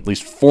any, at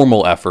least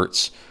formal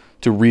efforts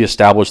to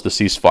reestablish the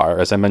ceasefire.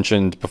 As I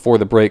mentioned before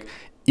the break,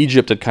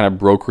 Egypt had kind of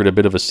brokered a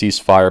bit of a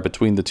ceasefire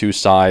between the two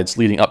sides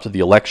leading up to the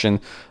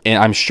election.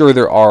 And I'm sure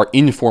there are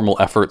informal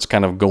efforts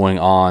kind of going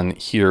on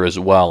here as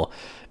well.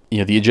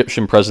 The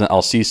Egyptian President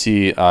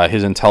al-Sisi,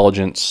 his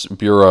intelligence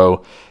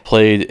bureau,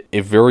 played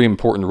a very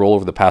important role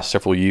over the past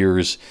several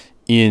years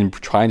in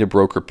trying to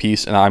broker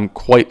peace, and I'm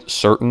quite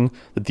certain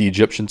that the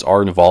Egyptians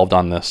are involved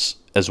on this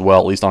as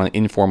well, at least on an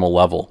informal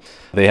level.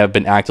 They have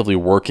been actively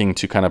working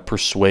to kind of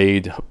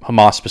persuade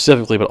Hamas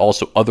specifically, but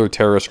also other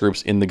terrorist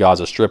groups in the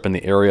Gaza Strip and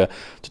the area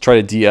to try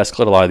to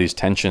de-escalate a lot of these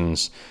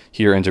tensions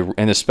here,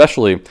 and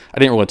especially, I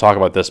didn't really talk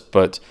about this,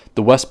 but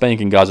the West Bank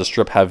and Gaza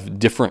Strip have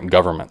different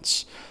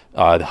governments.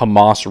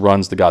 Hamas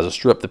runs the Gaza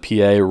Strip, the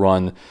PA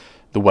run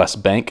the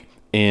West Bank,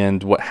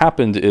 and what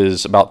happened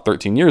is about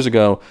 13 years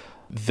ago,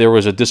 there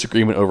was a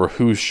disagreement over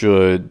who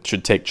should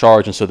take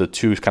charge, and so the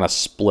two kind of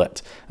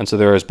split. And so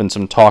there has been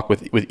some talk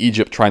with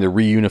Egypt trying to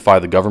reunify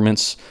the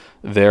governments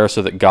there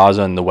so that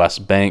Gaza and the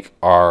West Bank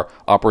are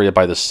operated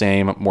by the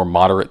same, more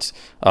moderate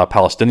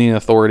Palestinian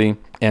Authority.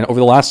 And over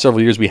the last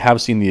several years, we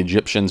have seen the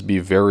Egyptians be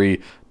very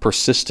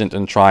persistent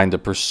in trying to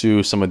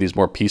pursue some of these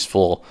more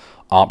peaceful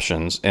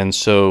options. And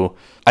so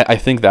I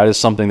think that is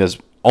something that's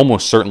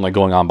almost certainly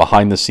going on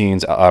behind the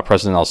scenes.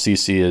 President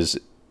al-Sisi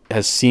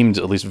has seemed,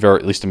 at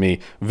least to me,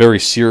 very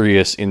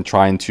serious in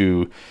trying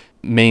to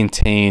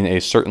maintain a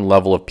certain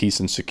level of peace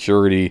and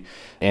security,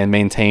 and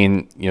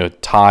maintain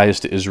ties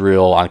to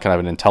Israel on kind of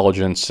an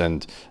intelligence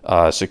and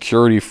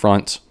security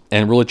front,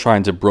 and really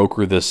trying to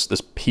broker this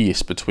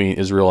peace between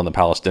Israel and the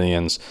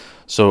Palestinians.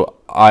 So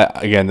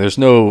again, there's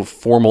no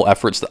formal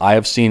efforts that I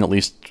have seen, at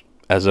least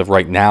as of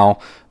right now,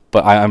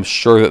 but I'm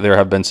sure that there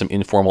have been some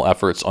informal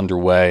efforts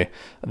underway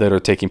that are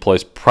taking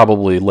place,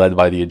 probably led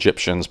by the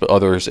Egyptians, but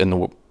others in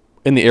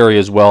the area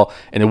as well.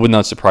 And it would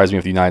not surprise me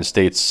if the United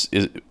States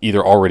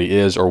either already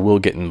is or will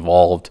get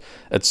involved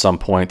at some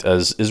point,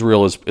 as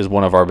Israel is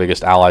one of our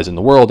biggest allies in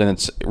the world, and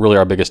it's really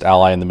our biggest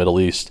ally in the Middle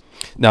East.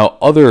 Now,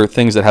 other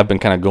things that have been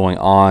kind of going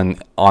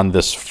on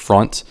this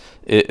front,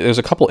 there's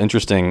a couple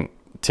interesting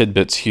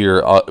tidbits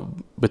here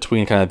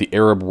between kind of the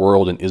Arab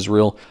world and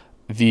Israel.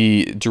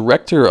 The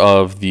director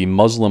of the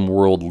Muslim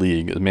World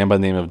League, a man by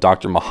the name of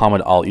Dr.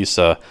 Mohammed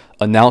Al-Issa,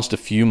 announced a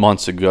few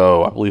months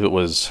ago, I believe it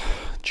was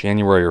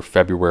January or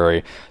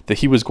February, that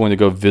he was going to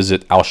go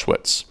visit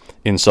Auschwitz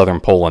in southern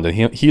Poland.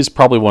 And he is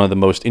probably one of the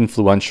most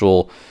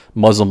influential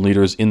Muslim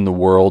leaders in the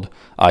world.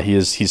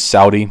 He's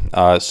Saudi,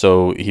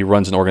 so he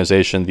runs an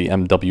organization. The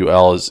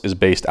MWL is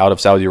based out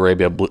of Saudi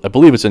Arabia. I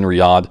believe it's in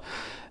Riyadh.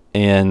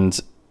 And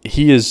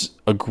he has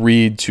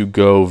agreed to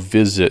go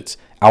visit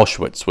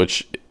Auschwitz,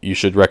 which you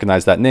should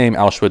recognize that name.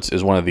 Auschwitz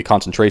is one of the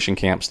concentration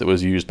camps that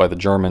was used by the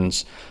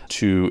Germans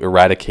to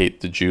eradicate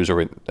the Jews,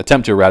 or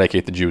attempt to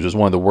eradicate the Jews. It was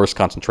one of the worst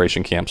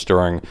concentration camps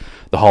during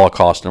the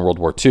Holocaust and World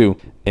War II.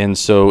 And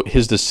so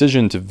his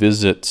decision to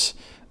visit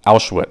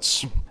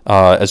Auschwitz,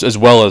 as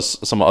well as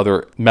some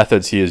other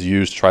methods he has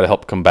used to try to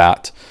help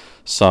combat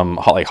some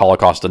like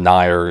Holocaust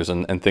deniers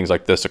and things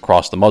like this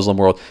across the Muslim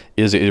world,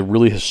 is a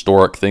really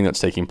historic thing that's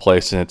taking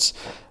place. And it's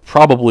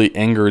probably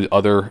angered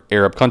other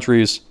Arab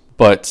countries.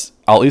 But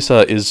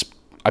Al-Issa is,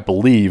 I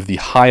believe, the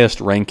highest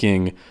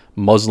ranking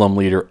Muslim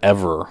leader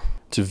ever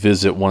to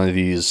visit one of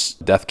these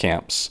death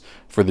camps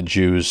for the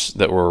Jews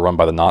that were run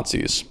by the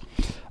Nazis.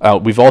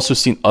 We've also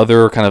seen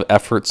other kind of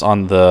efforts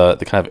on the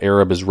kind of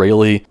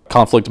Arab-Israeli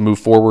conflict move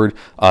forward.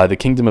 The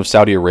Kingdom of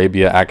Saudi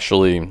Arabia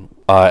actually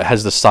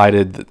has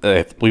decided,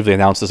 I believe they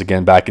announced this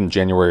again back in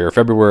January or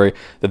February,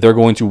 that they're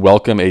going to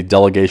welcome a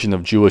delegation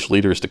of Jewish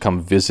leaders to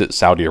come visit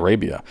Saudi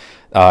Arabia.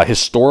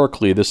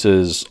 Historically, this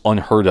is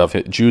unheard of.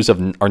 Jews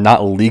are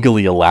not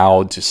legally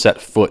allowed to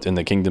set foot in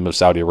the Kingdom of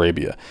Saudi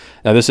Arabia.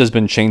 Now, this has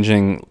been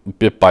changing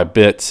bit by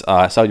bit.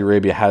 Saudi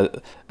Arabia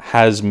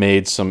has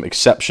made some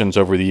exceptions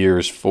over the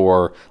years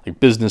for like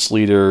business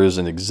leaders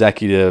and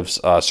executives.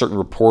 Certain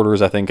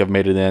reporters, I think, have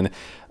made it in.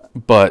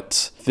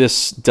 But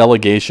this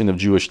delegation of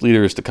Jewish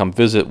leaders to come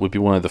visit would be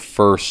one of the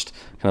first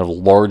kind of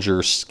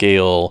larger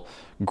scale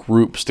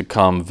groups to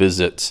come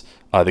visit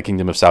the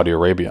Kingdom of Saudi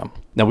Arabia.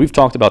 Now, we've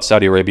talked about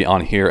Saudi Arabia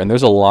on here, and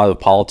there's a lot of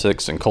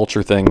politics and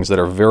culture things that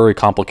are very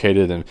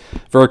complicated and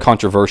very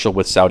controversial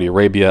with Saudi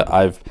Arabia.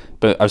 I've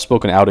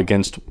spoken out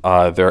against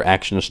their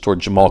actions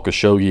toward Jamal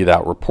Khashoggi,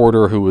 that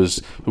reporter who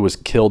was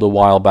killed a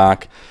while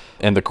back,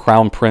 and the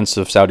Crown Prince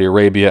of Saudi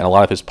Arabia, and a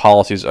lot of his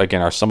policies,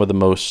 again, are some of the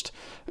most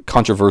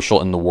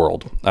controversial in the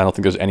world. I don't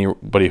think there's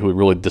anybody who would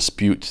really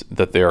dispute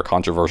that they are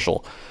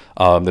controversial.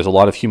 There's a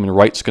lot of human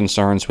rights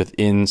concerns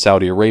within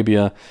Saudi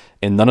Arabia,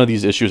 and none of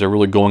these issues are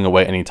really going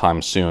away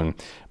anytime soon.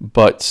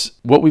 But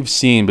what we've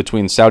seen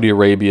between Saudi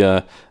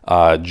Arabia,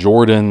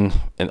 Jordan,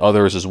 and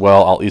others as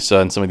well, Al-Issa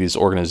and some of these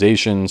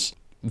organizations,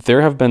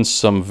 there have been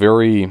some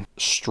very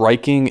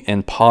striking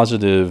and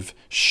positive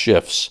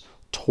shifts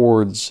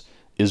towards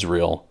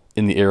Israel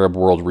in the Arab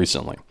world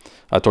recently,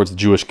 towards the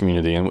Jewish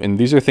community. And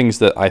these are things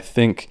that I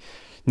think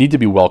need to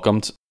be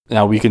welcomed.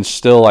 Now, we can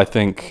still, I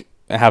think,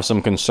 have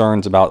some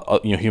concerns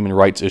about human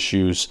rights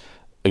issues.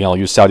 I'll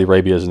use Saudi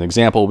Arabia as an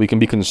example. We can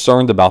be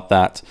concerned about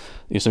that,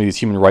 some of these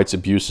human rights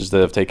abuses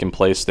that have taken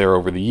place there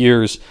over the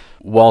years,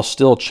 while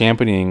still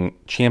championing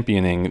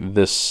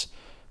this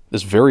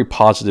very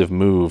positive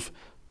move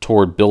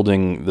toward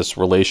building this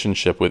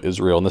relationship with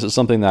Israel. And this is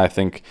something that I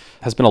think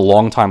has been a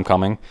long time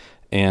coming,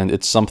 and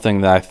it's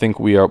something that I think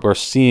we're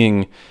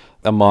seeing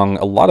among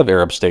a lot of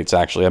Arab states,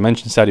 actually. I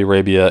mentioned Saudi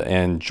Arabia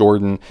and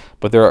Jordan,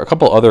 but there are a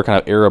couple other kind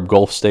of Arab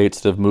Gulf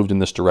states that have moved in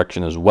this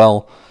direction as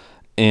well.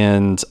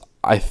 And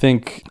I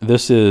think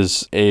this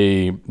is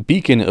a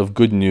beacon of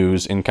good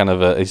news in kind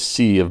of a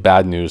sea of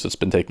bad news that's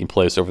been taking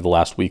place over the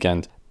last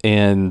weekend.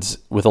 And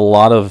with a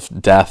lot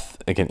of death,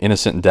 again,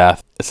 innocent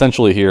death,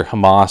 essentially here,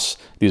 Hamas,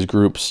 these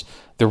groups,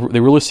 they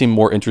really seem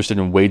more interested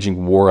in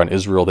waging war on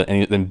Israel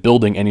than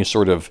building any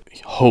sort of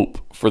hope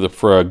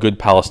for a good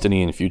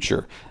Palestinian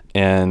future.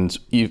 And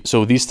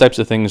so these types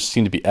of things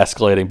seem to be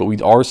escalating, but we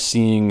are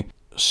seeing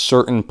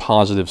certain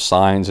positive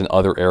signs in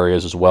other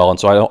areas as well. And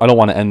so I don't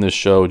want to end this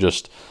show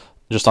just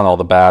on all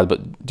the bad,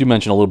 but do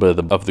mention a little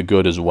bit of the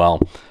good as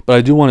well. But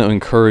I do want to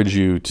encourage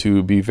you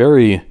to be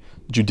very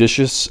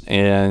judicious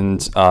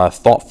and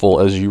thoughtful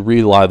as you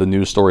read a lot of the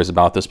news stories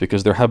about this,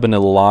 because there have been a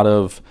lot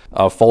of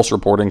false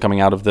reporting coming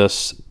out of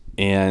this.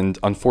 And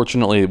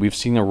unfortunately, we've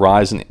seen a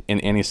rise in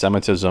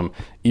anti-Semitism,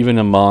 even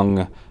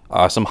among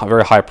some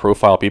very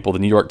high-profile people. The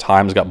New York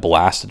Times got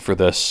blasted for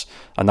this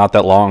not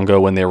that long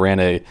ago when they ran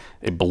a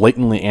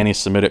blatantly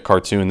anti-Semitic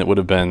cartoon that would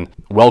have been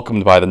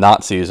welcomed by the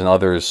Nazis and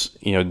others,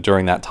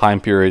 during that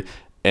time period,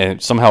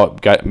 and somehow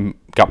it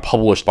got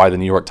published by the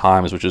New York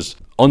Times, which is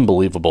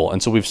unbelievable.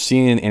 And so we've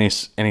seen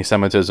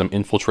anti-Semitism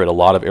infiltrate a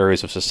lot of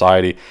areas of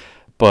society,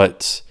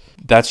 but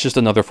that's just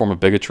another form of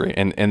bigotry.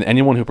 And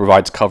anyone who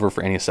provides cover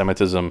for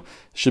anti-Semitism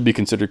should be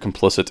considered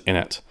complicit in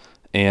it.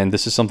 And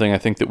this is something I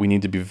think that we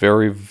need to be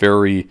very,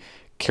 very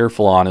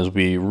careful on as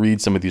we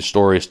read some of these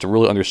stories to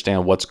really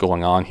understand what's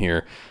going on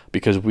here,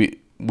 because we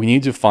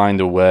need to find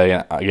a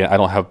way. Again, I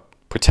don't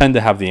pretend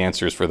to have the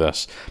answers for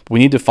this, but we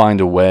need to find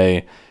a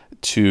way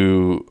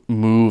to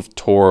move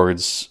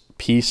towards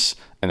peace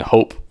and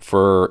hope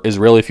for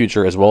Israeli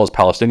future as well as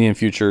Palestinian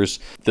futures.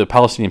 The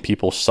Palestinian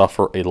people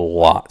suffer a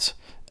lot.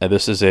 And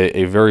this is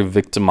a very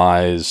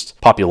victimized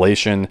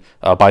population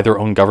by their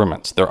own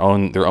governments, their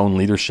own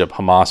leadership.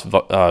 Hamas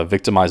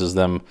victimizes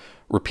them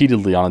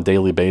repeatedly on a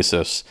daily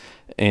basis.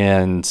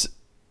 And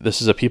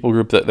this is a people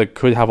group that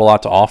could have a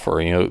lot to offer.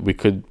 We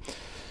could,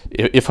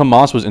 if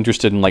Hamas was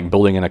interested in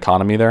building an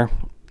economy there,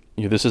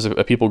 this is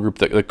a people group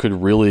that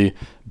could really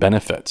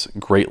benefit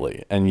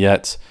greatly. And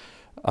yet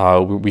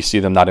we see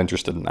them not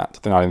interested in that.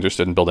 They're not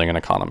interested in building an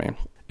economy.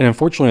 And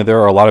unfortunately,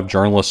 there are a lot of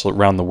journalists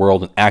around the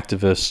world and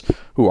activists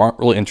who aren't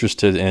really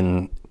interested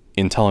in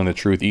telling the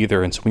truth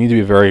either. And so we need to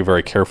be very,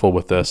 very careful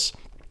with this,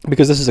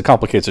 because this is a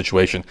complicated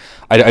situation.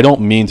 I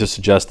don't mean to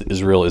suggest that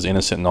Israel is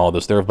innocent in all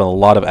this. There have been a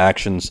lot of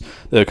actions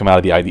that have come out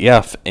of the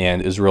IDF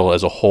and Israel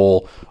as a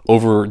whole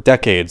over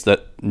decades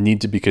that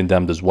need to be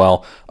condemned as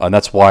well. And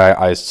that's why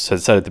I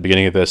said at the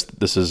beginning of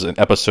this is an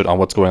episode on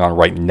what's going on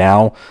right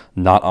now,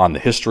 not on the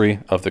history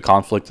of the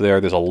conflict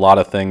there. There's a lot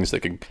of things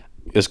that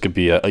this could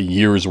be a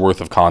year's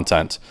worth of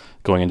content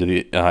going into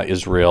the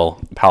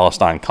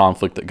Israel-Palestine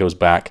conflict that goes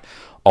back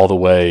all the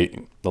way,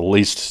 at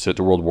least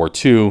to World War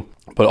II,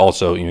 but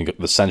also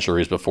the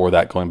centuries before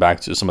that, going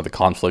back to some of the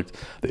conflict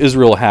that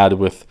Israel had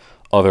with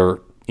other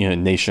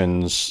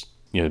nations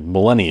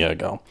millennia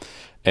ago.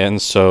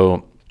 And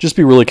so just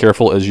be really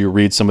careful as you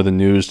read some of the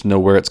news to know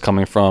where it's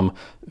coming from.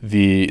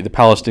 The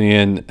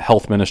Palestinian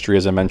Health Ministry,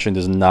 as I mentioned,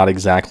 is not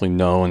exactly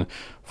known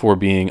for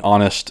being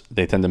honest.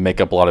 They tend to make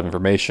up a lot of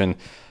information.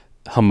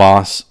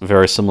 Hamas,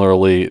 very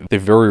similarly, they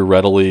very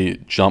readily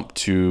jump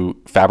to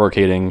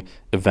fabricating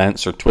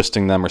events or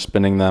twisting them or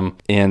spinning them.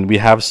 And we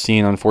have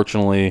seen,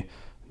 unfortunately,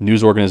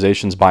 news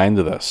organizations buy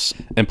into this,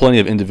 and plenty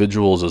of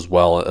individuals as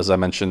well. As I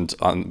mentioned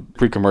on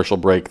pre-commercial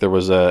break, there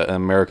was an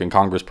American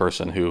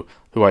congressperson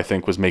who I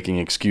think was making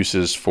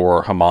excuses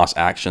for Hamas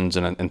actions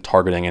and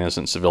targeting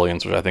innocent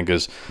civilians, which I think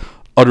is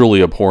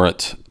utterly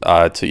abhorrent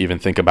to even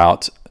think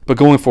about. But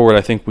going forward,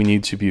 I think we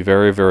need to be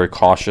very, very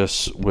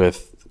cautious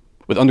with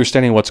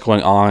understanding what's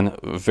going on,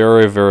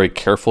 very, very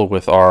careful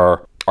with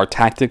our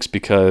tactics,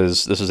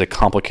 because this is a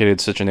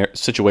complicated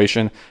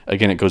situation.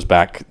 Again, it goes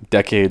back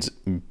decades,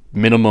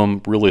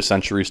 minimum, really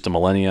centuries to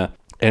millennia.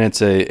 And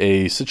it's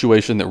a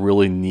situation that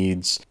really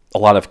needs a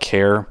lot of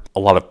care, a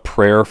lot of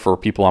prayer for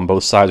people on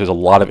both sides. There's a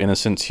lot of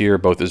innocents here,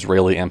 both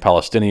Israeli and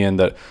Palestinian,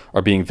 that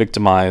are being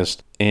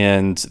victimized.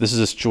 And this is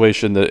a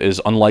situation that is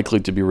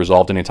unlikely to be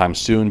resolved anytime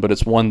soon, but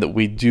it's one that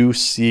we do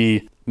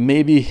see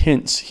maybe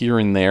hints here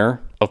and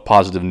there of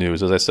positive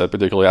news, as I said,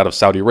 particularly out of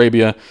Saudi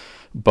Arabia,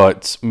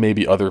 but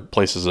maybe other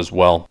places as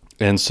well.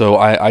 And so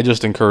I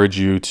just encourage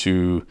you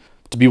to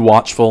be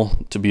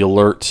watchful, to be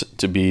alert,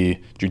 to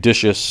be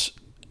judicious,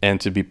 and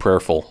to be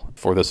prayerful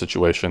for this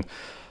situation.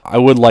 I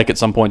would like at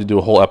some point to do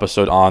a whole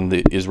episode on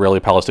the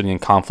Israeli-Palestinian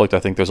conflict. I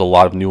think there's a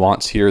lot of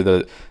nuance here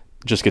that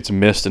just gets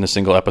missed in a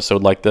single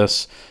episode like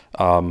this.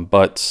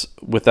 But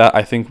with that,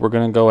 I think we're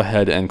going to go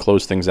ahead and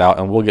close things out,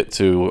 and we'll get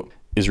to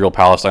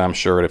Israel-Palestine, I'm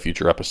sure, at a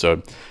future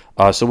episode.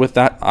 So with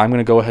that, I'm going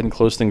to go ahead and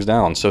close things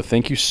down. So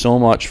thank you so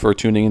much for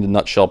tuning into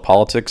Nutshell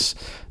Politics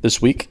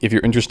this week. If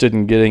you're interested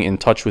in getting in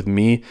touch with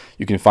me,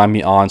 you can find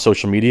me on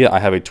social media. I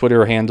have a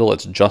Twitter handle.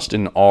 It's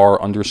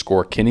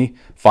JustinR_Kinney.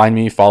 Find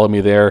me, follow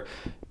me there.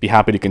 Be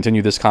happy to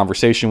continue this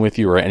conversation with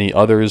you or any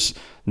others.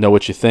 Know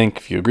what you think.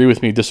 If you agree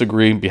with me,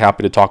 disagree, be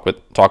happy to talk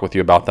with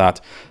you about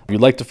that. If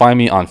you'd like to find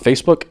me on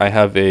Facebook, I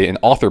have an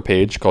author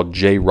page called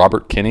J.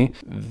 Robert Kinney.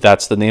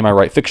 That's the name I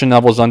write fiction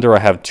novels under. I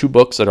have 2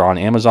 books that are on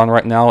Amazon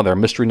right now. They're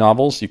mystery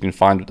novels. You can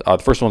find the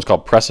first one's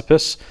called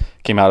Precipice,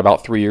 came out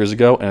about 3 years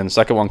ago, and the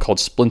second one called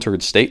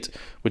Splintered State,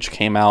 which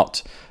came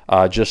out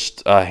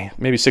just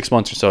maybe 6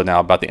 months or so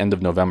now, about the end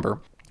of November.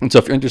 And so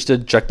if you're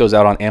interested, check those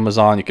out on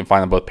Amazon. You can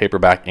find them both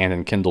paperback and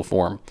in Kindle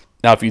form.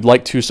 Now, if you'd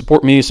like to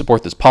support me,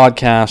 support this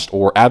podcast,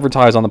 or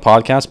advertise on the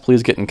podcast,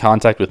 please get in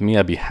contact with me.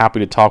 I'd be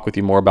happy to talk with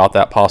you more about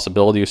that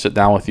possibility or sit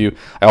down with you.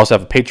 I also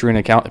have a Patreon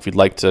account if you'd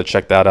like to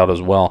check that out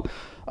as well.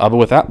 But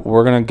with that,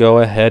 we're going to go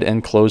ahead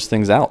and close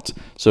things out.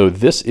 So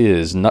this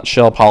is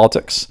Nutshell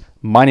Politics.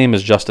 My name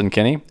is Justin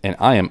Kinney, and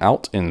I am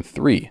out in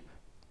 3,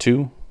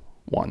 2,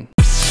 1.